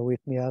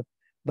tachyarrhythmia.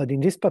 But in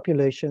this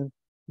population,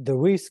 the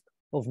risk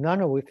of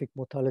non-aortic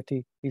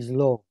mortality is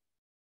low.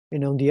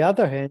 And on the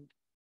other hand,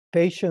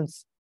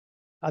 patients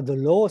at the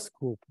lowest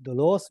group, the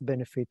lowest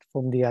benefit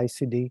from the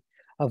ICD,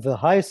 have the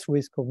highest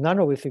risk of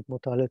non-aortic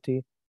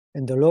mortality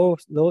and the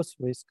lowest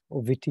risk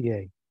of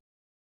VTA.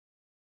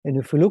 And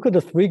if we look at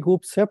the three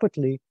groups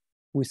separately,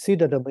 we see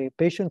that the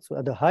patients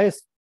at the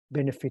highest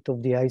benefit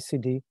of the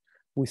ICD,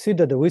 we see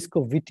that the risk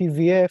of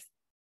VTVF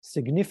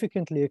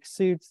significantly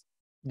exceeds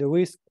the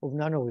risk of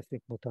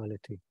non-aortic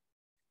mortality.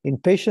 In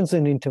patients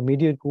in the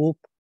intermediate group,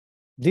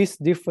 this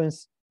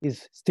difference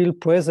is still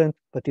present,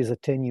 but is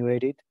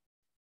attenuated.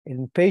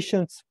 In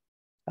patients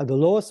at the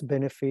lowest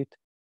benefit,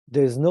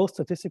 there is no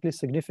statistically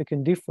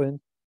significant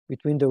difference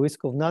between the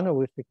risk of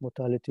non-aortic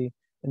mortality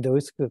and the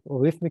risk of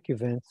arrhythmic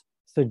events,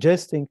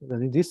 suggesting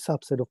that in this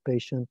subset of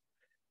patients,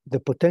 the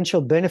potential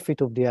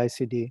benefit of the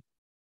ICD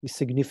is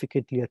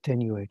significantly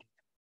attenuated.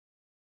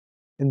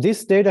 And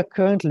this data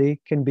currently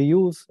can be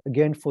used,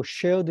 again, for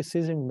shared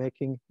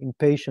decision-making in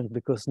patients,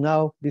 because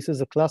now this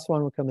is a class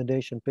 1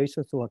 recommendation.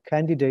 Patients who are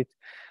candidates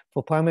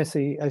for primary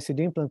ICD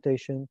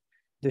implantation,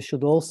 they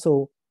should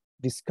also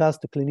discuss,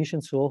 the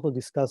clinicians should also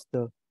discuss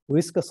the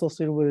risk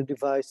associated with the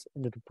device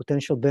and the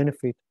potential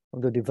benefit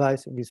of the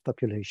device in this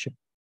population.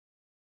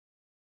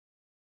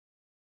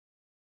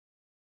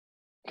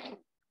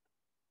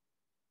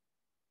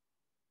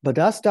 But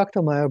as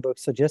Dr. Meyerberg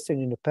suggested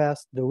in the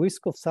past, the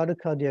risk of sudden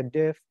cardiac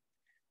death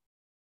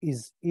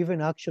is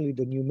even actually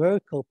the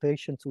numerical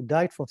patients who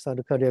died from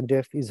sudden cardiac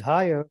death is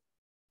higher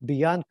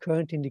beyond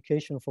current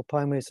indication for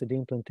primary ICD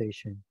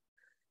implantation.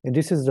 And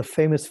this is the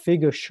famous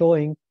figure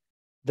showing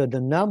that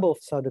the number of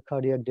sudden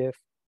cardiac death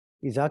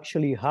is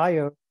actually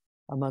higher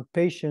among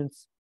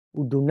patients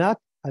who do not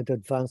have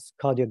advanced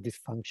cardiac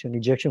dysfunction,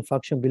 ejection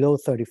fraction below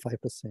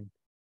 35%.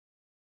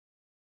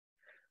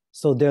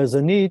 So there's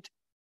a need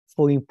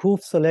for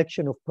improved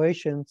selection of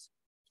patients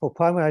for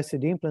primary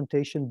ICD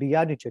implantation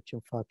beyond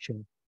ejection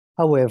fraction.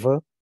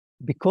 However,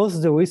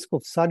 because the risk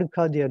of sudden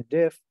cardiac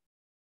death,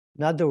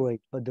 not the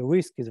rate, but the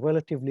risk is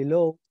relatively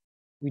low,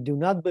 we do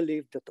not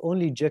believe that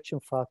only ejection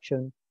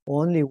fraction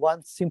or only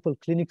one simple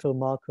clinical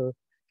marker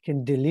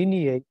can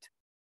delineate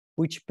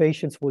which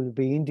patients will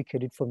be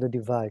indicated from the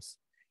device.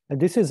 And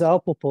this is our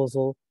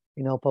proposal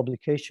in our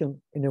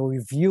publication in a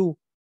review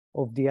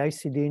of the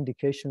ICD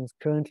indications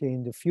currently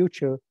in the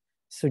future,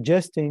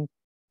 suggesting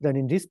that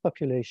in this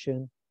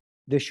population,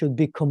 there should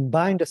be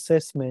combined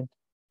assessment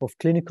of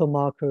clinical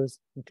markers,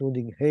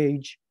 including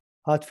age,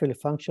 heart failure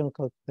functional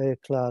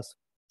class,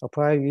 a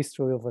prior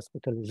history of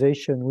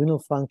hospitalization, renal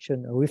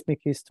function, arrhythmic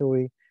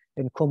history,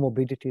 and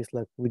comorbidities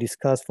like we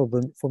discussed from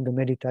the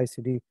MEDIT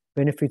ICD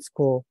benefit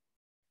score.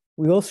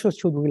 We also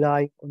should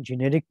rely on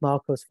genetic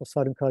markers for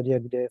sudden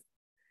cardiac death,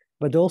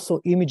 but also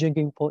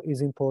imaging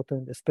is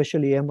important,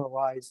 especially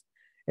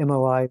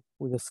MRI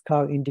with a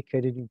scar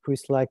indicated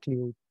increased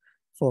likelihood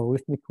for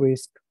arrhythmic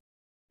risk,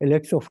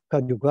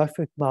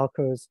 electrocardiographic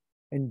markers,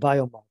 and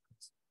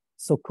biomarkers.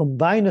 So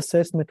combined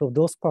assessment of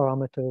those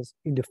parameters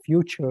in the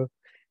future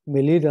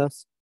may lead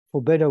us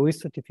for better risk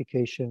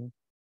stratification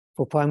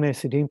for primary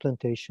ICD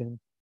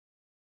implantation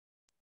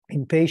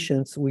in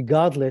patients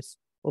regardless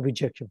of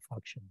ejection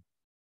fraction.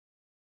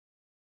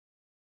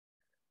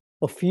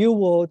 A few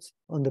words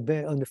on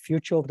the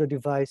future of the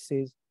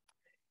devices.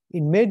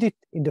 In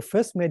the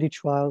first MEDIT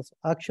trials,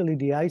 actually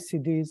the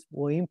ICDs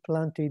were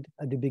implanted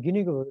at the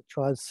beginning of the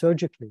trial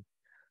surgically.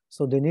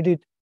 So they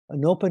needed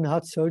an open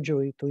heart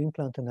surgery to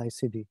implant an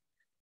ICD.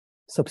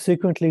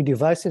 Subsequently,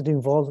 devices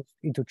evolved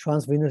into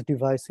transvenous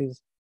devices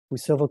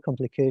with several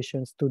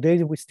complications.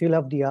 Today, we still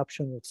have the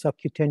option of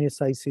subcutaneous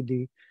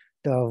ICD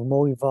that are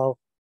more evolved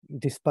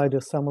despite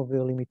some of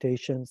their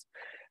limitations.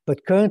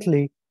 But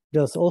currently,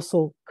 there's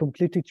also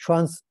completely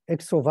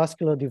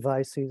extravascular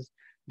devices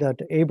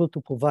that are able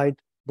to provide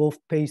both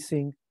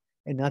pacing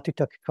and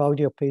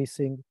antitachycardia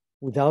pacing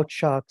without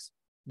shocks.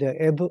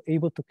 They're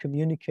able to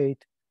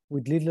communicate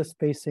with leadless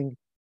pacing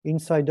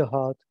inside the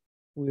heart.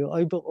 We are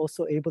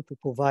also able to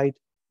provide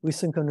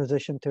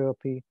resynchronization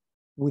therapy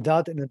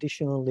without an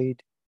additional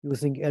lead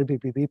using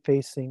LBBB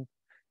pacing.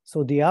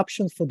 So the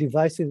options for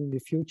devices in the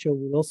future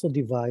will also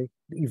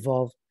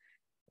evolve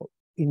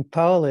in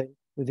parallel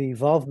with the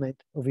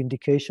evolvement of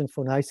indications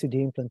for an ICD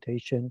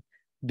implantation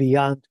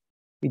beyond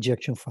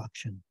ejection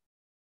fraction.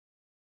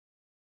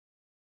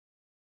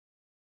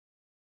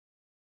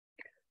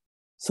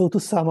 So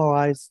to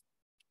summarize,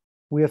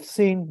 we have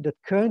seen that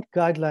current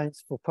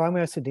guidelines for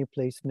primary ICD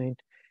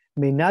placement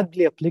may not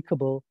be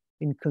applicable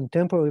in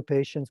contemporary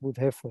patients with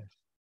HFrEF.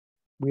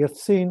 We have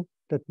seen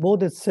that more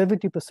than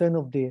 70%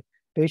 of the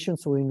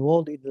patients who were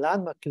enrolled in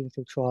landmark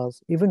clinical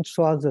trials, even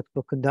trials that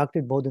were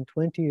conducted more than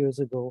 20 years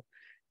ago,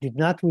 did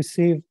not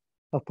receive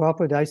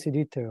appropriate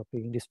ICD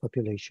therapy in this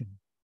population.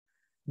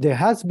 There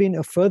has been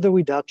a further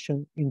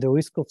reduction in the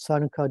risk of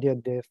sudden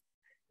cardiac death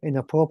and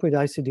appropriate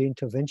ICD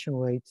intervention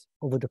rates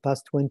over the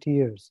past 20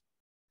 years.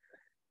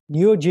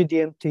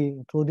 Neo-GDMT,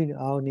 including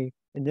ARNI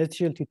and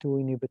SGLT2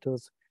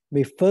 inhibitors,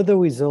 may further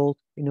result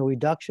in a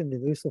reduction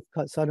in the risk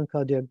of sudden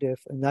cardiac death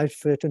and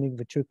life-threatening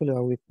ventricular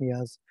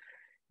arrhythmias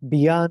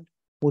beyond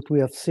what we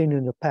have seen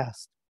in the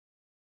past.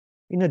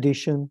 In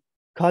addition,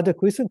 cardiac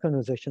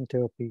resynchronization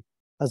therapy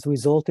has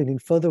resulted in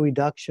further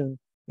reduction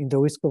in the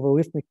risk of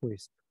arrhythmic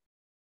risk.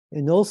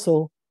 And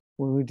also,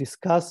 when we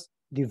discuss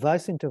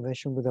device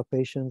intervention with our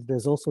patients,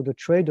 there's also the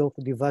trade-off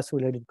of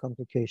device-related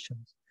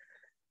complications.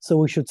 So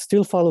we should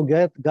still follow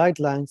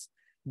guidelines,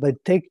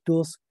 but take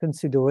those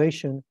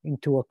considerations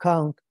into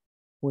account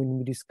when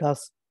we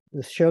discuss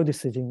the shared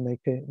decision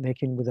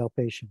making with our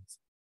patients.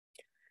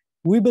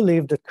 We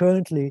believe that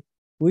currently,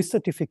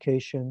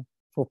 restratification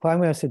for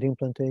primary ICD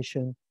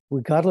implantation,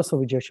 regardless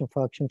of ejection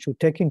fraction, should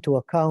take into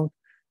account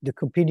the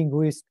competing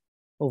risk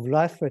of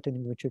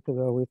life-threatening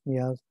ventricular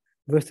arrhythmias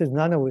versus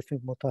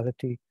non-arrhythmic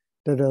mortality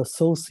that are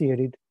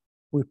associated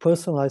with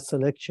personalized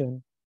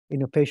selection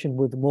in a patient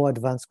with more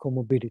advanced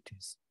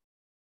comorbidities.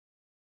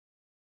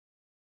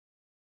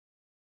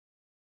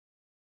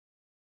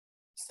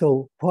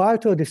 So prior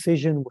to a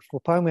decision for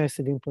primary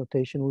ICD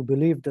implantation, we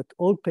believe that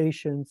all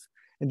patients,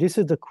 and this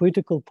is the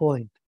critical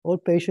point, all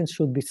patients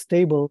should be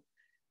stable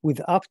with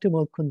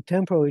optimal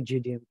contemporary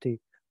GDMT,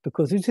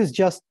 because this is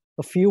just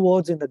a few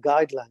words in the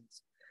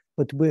guidelines,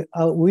 but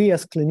we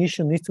as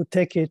clinicians need to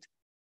take it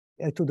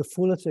to the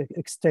fullest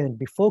extent.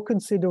 Before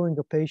considering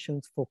the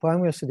patients for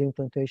primary ICD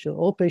implantation,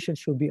 all patients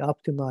should be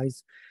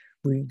optimized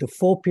with the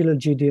 4-pillar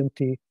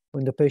GDMT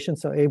when the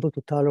patients are able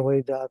to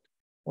tolerate that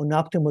on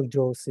optimal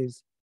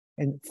doses.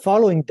 And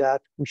following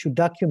that, we should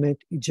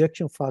document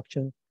ejection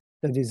fraction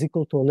that is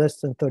equal to or less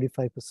than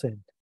 35%.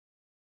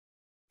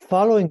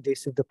 Following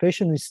this, if the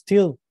patient is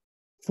still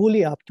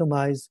fully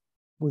optimized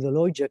with a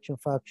low ejection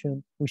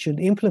fraction, we should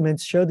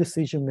implement shared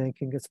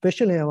decision-making,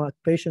 especially among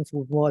patients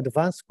with more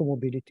advanced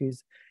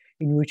comorbidities,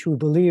 in which we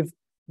believe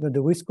that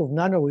the risk of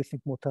non-arrhythmic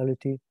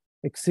mortality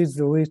exceeds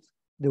the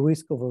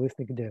risk of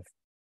arrhythmic death.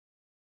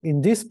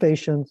 In these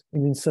patients,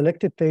 and in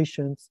selected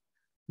patients,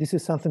 this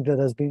is something that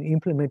has been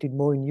implemented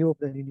more in Europe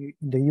than in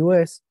the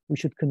US. We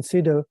should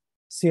consider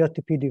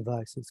CRTP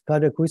devices,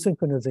 cardiac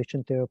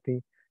resynchronization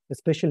therapy,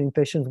 especially in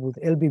patients with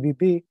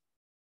LBBB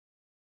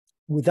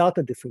without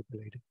a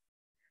defibrillator,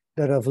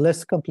 that have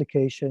less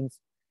complications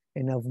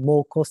and have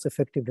more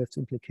cost-effective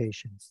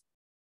implications.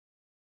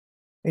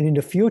 And in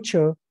the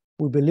future,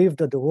 we believe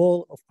that the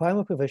role of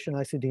primary prevention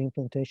ICD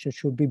implantation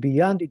should be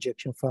beyond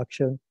ejection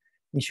fraction.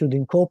 It should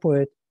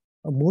incorporate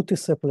a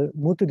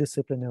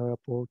multidisciplinary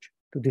approach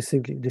to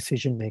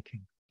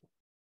decision-making.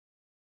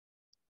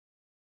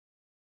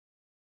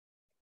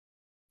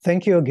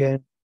 Thank you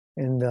again,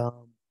 and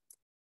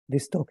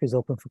this talk is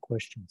open for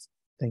questions.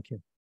 Thank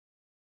you.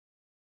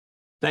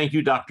 Thank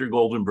you, Dr.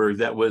 Goldenberg.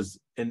 That was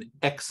an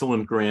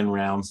excellent grand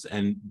rounds,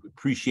 and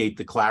appreciate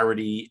the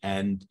clarity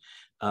and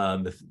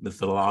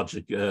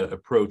methodologic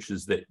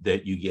approaches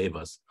that you gave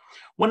us.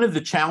 One of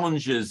the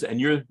challenges, and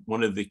you're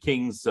one of the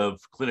kings of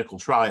clinical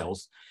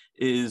trials,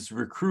 is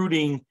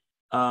recruiting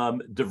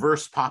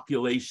diverse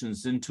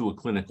populations into a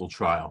clinical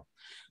trial.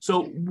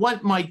 So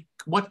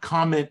what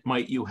comment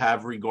might you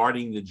have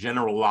regarding the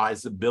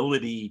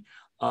generalizability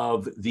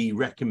of the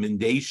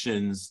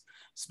recommendations,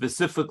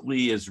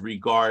 specifically as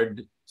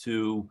regard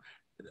to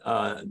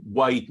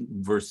white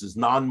versus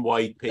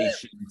non-white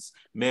patients,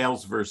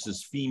 males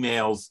versus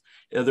females?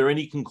 Are there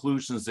any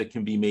conclusions that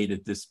can be made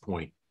at this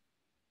point?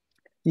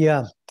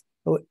 Yeah,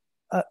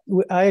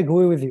 I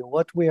agree with you.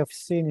 What we have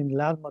seen in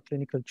landmark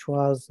clinical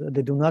trials,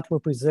 they do not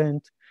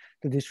represent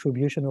the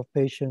distribution of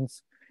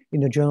patients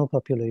in the general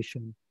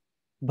population.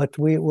 But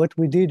what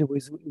we did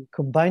was we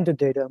combined the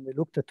data, and we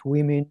looked at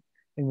women,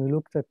 and we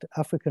looked at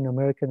African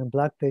American and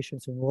Black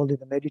patients enrolled in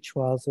the MEDI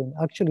trials. And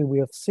actually, we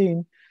have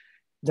seen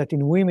that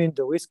in women,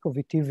 the risk of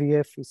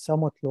VTVF is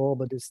somewhat lower,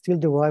 but they still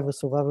derive a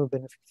survival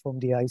benefit from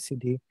the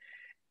ICD.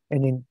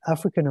 And in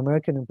African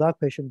American and Black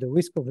patients, the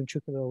risk of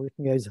ventricular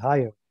arrhythmia is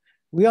higher.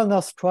 We are now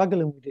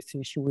struggling with this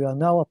issue. We are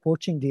now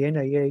approaching the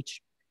NIH,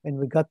 and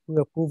we got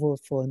pre-approval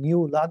for a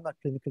new landmark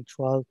clinical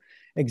trial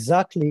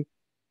exactly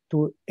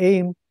to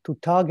aim to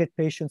target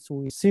patients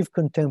who receive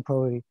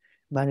contemporary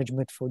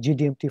management for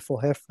GDMT for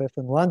HFrEF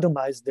and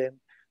randomize them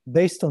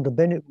based on the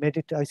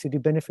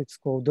ICD benefit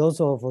score. Those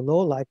who have a low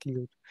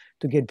likelihood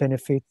to get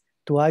benefit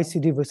to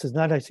ICD versus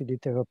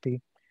non-ICD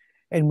therapy.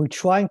 And we're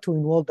trying to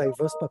enroll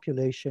diverse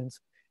populations,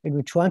 and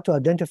we're trying to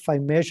identify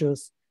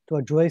measures to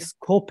address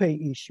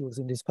copay issues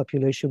in this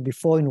population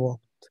before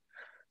enrollment.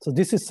 So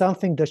this is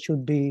something that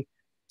should be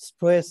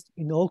stressed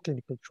in all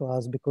clinical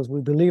trials because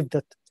we believe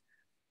that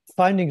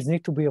findings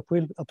need to be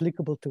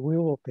applicable to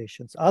real-world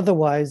patients.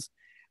 Otherwise,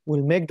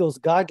 we'll make those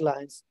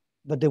guidelines,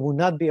 but they will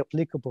not be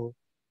applicable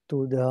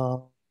to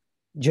the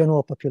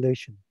general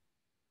population.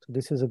 So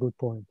this is a good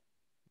point.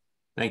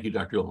 Thank you,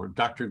 Dr. Goldberg.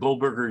 Dr.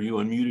 Goldberger, you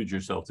unmuted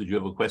yourself. Did you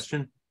have a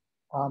question?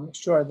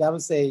 Sure, that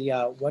was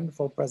a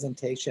wonderful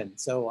presentation.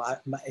 So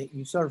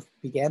you sort of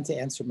began to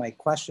answer my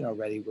question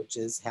already, which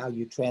is how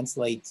you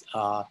translate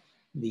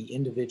the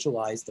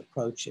individualized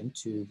approach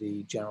into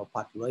the general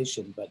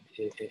population. But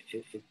it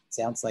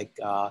sounds like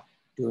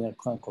doing a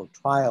clinical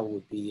trial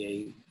would be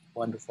a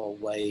wonderful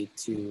way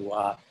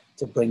to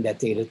bring that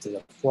data to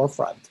the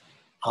forefront.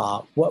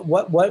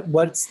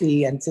 What's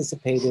the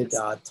anticipated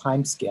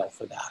timescale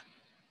for that?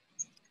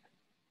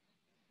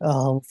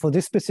 For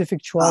this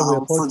specific trial,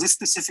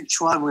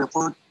 we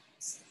report.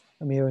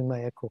 I'm hearing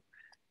my echo.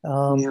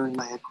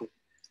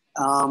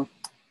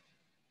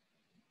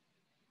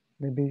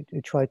 Maybe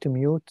you try to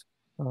mute.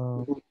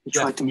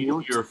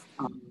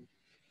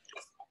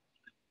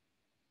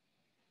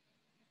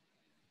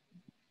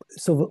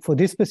 So for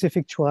this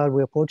specific trial,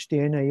 we approached the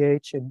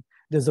NIH, and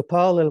there's a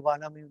parallel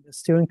one. I mean, the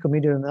steering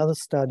committee, another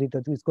study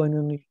that is going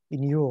on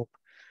in Europe.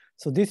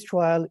 So this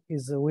trial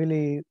is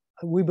really,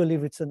 we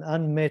believe it's an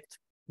unmet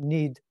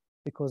need,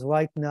 because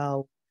right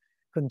now,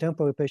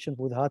 contemporary patients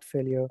with heart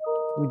failure,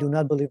 we do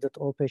not believe that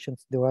all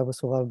patients derive a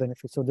survival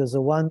benefit. So there's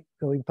a one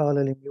going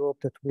parallel in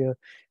Europe that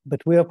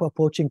we are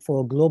approaching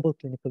for a global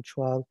clinical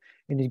trial,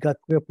 and it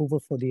got pre-approval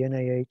for the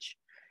NIH.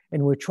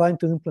 And we're trying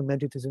to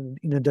implement it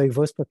in a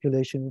diverse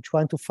population. We're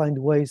trying to find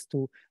ways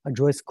to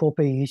address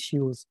copay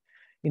issues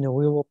in a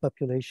real-world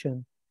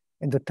population.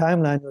 And the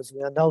timeline is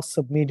we are now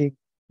submitting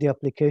the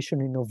application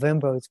in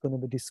November. It's going to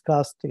be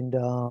discussed in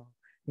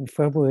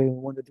February. We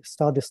wanted to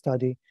start the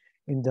study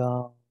in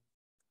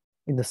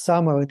the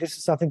summer. And this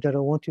is something that I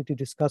want you to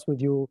discuss with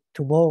you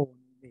tomorrow when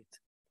we meet,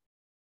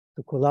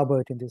 to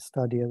collaborate in this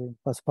study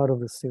as part of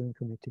the steering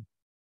committee.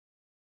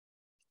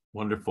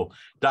 Wonderful.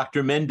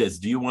 Dr. Mendez,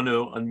 do you want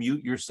to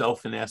unmute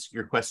yourself and ask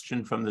your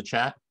question from the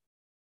chat?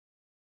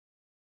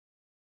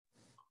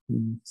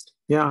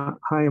 Yeah,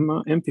 hi, I'm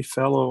an MP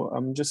fellow.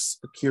 I'm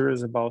just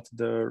curious about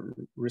the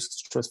risk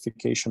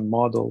stratification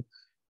model.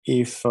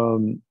 If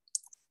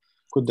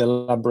could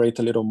elaborate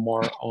a little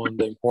more on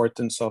the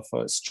importance of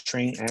a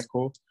strain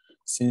echo,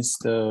 since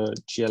the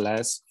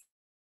GLS,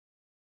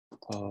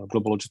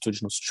 global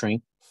longitudinal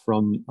strain,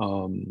 from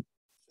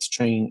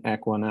strain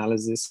echo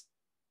analysis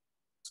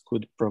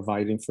could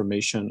provide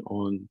information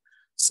on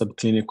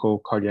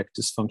subclinical cardiac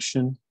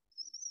dysfunction.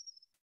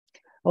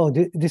 Oh,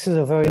 this is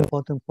a very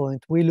important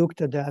point. We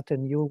looked at that,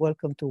 and you're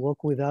welcome to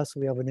work with us.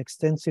 We have an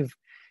extensive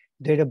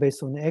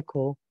database on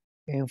echo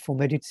and for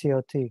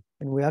MEDIT-CRT,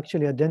 and we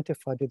actually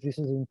identified that this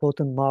is an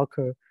important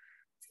marker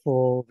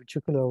for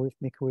ventricular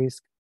arrhythmic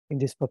risk in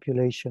this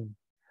population.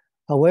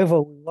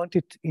 However, we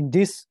wanted, in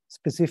this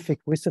specific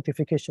risk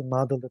stratification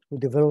model that we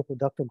developed with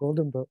Dr.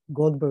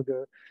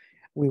 Goldenberg,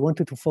 we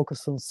wanted to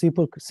focus on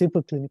simple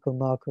clinical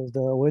markers that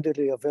are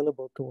readily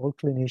available to all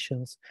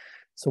clinicians.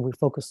 So we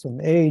focused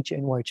on age,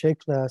 NYHA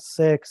class,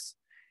 sex,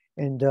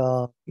 and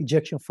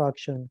ejection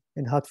fraction,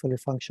 and heart failure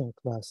function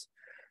class.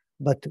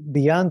 But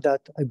beyond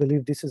that, I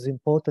believe this is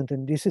important,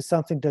 and this is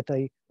something that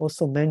I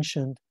also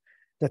mentioned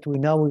that we're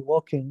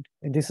working,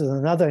 and this is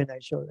another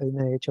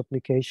NIH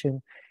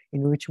application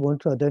in which we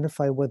want to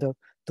identify whether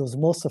those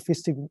more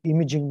sophisticated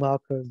imaging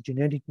markers,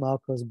 genetic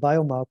markers,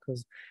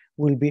 biomarkers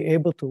will be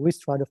able to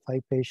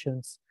re-stratify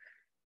patients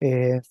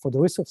for the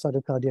risk of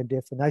sudden cardiac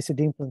death and ICD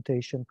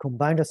implantation,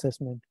 combined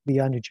assessment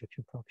beyond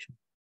ejection fraction.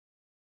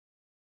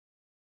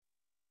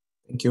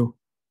 Thank you.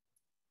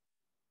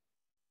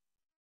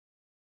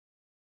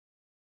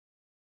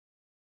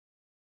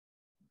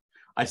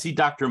 I see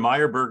Dr.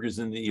 Meyerberg is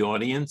in the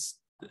audience.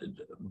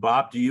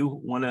 Bob, do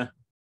you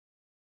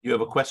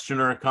have a question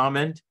or a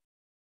comment?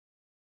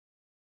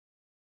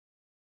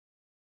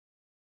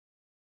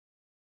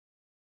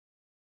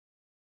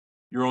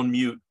 You're on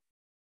mute.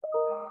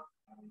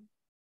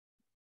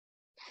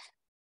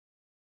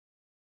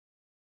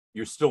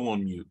 You're still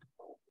on mute.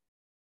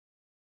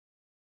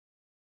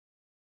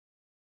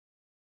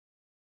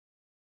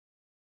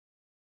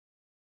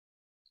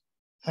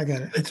 I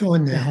got it. It's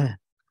on now.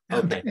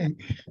 Okay.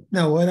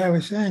 No, what I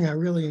was saying, I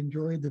really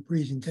enjoyed the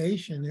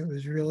presentation. It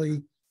was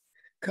really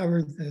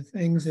covered the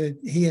things that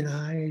he and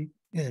I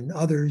and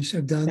others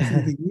have done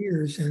through the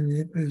years, and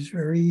it was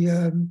very,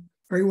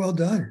 very well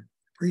done.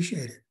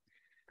 Appreciate it.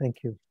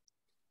 Thank you.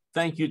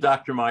 Thank you,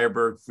 Dr.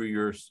 Meyerberg, for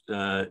your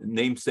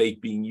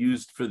namesake being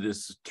used for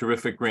this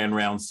terrific Grand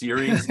Round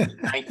series.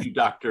 Thank you,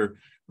 Dr.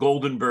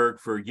 Goldenberg,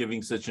 for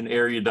giving such an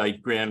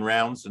erudite Grand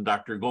Rounds, and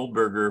Dr.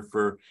 Goldberger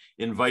for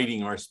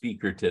inviting our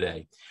speaker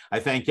today. I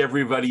thank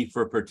everybody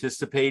for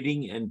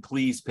participating, and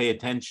please pay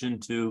attention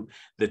to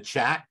the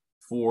chat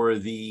for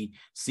the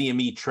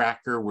CME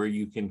tracker where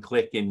you can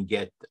click and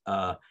get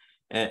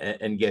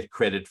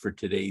credit for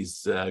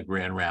today's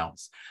Grand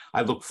Rounds.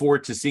 I look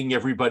forward to seeing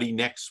everybody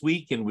next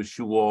week and wish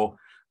you all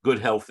good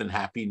health and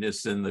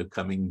happiness in the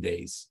coming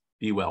days.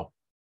 Be well.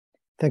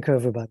 Thank you,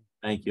 everybody.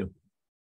 Thank you.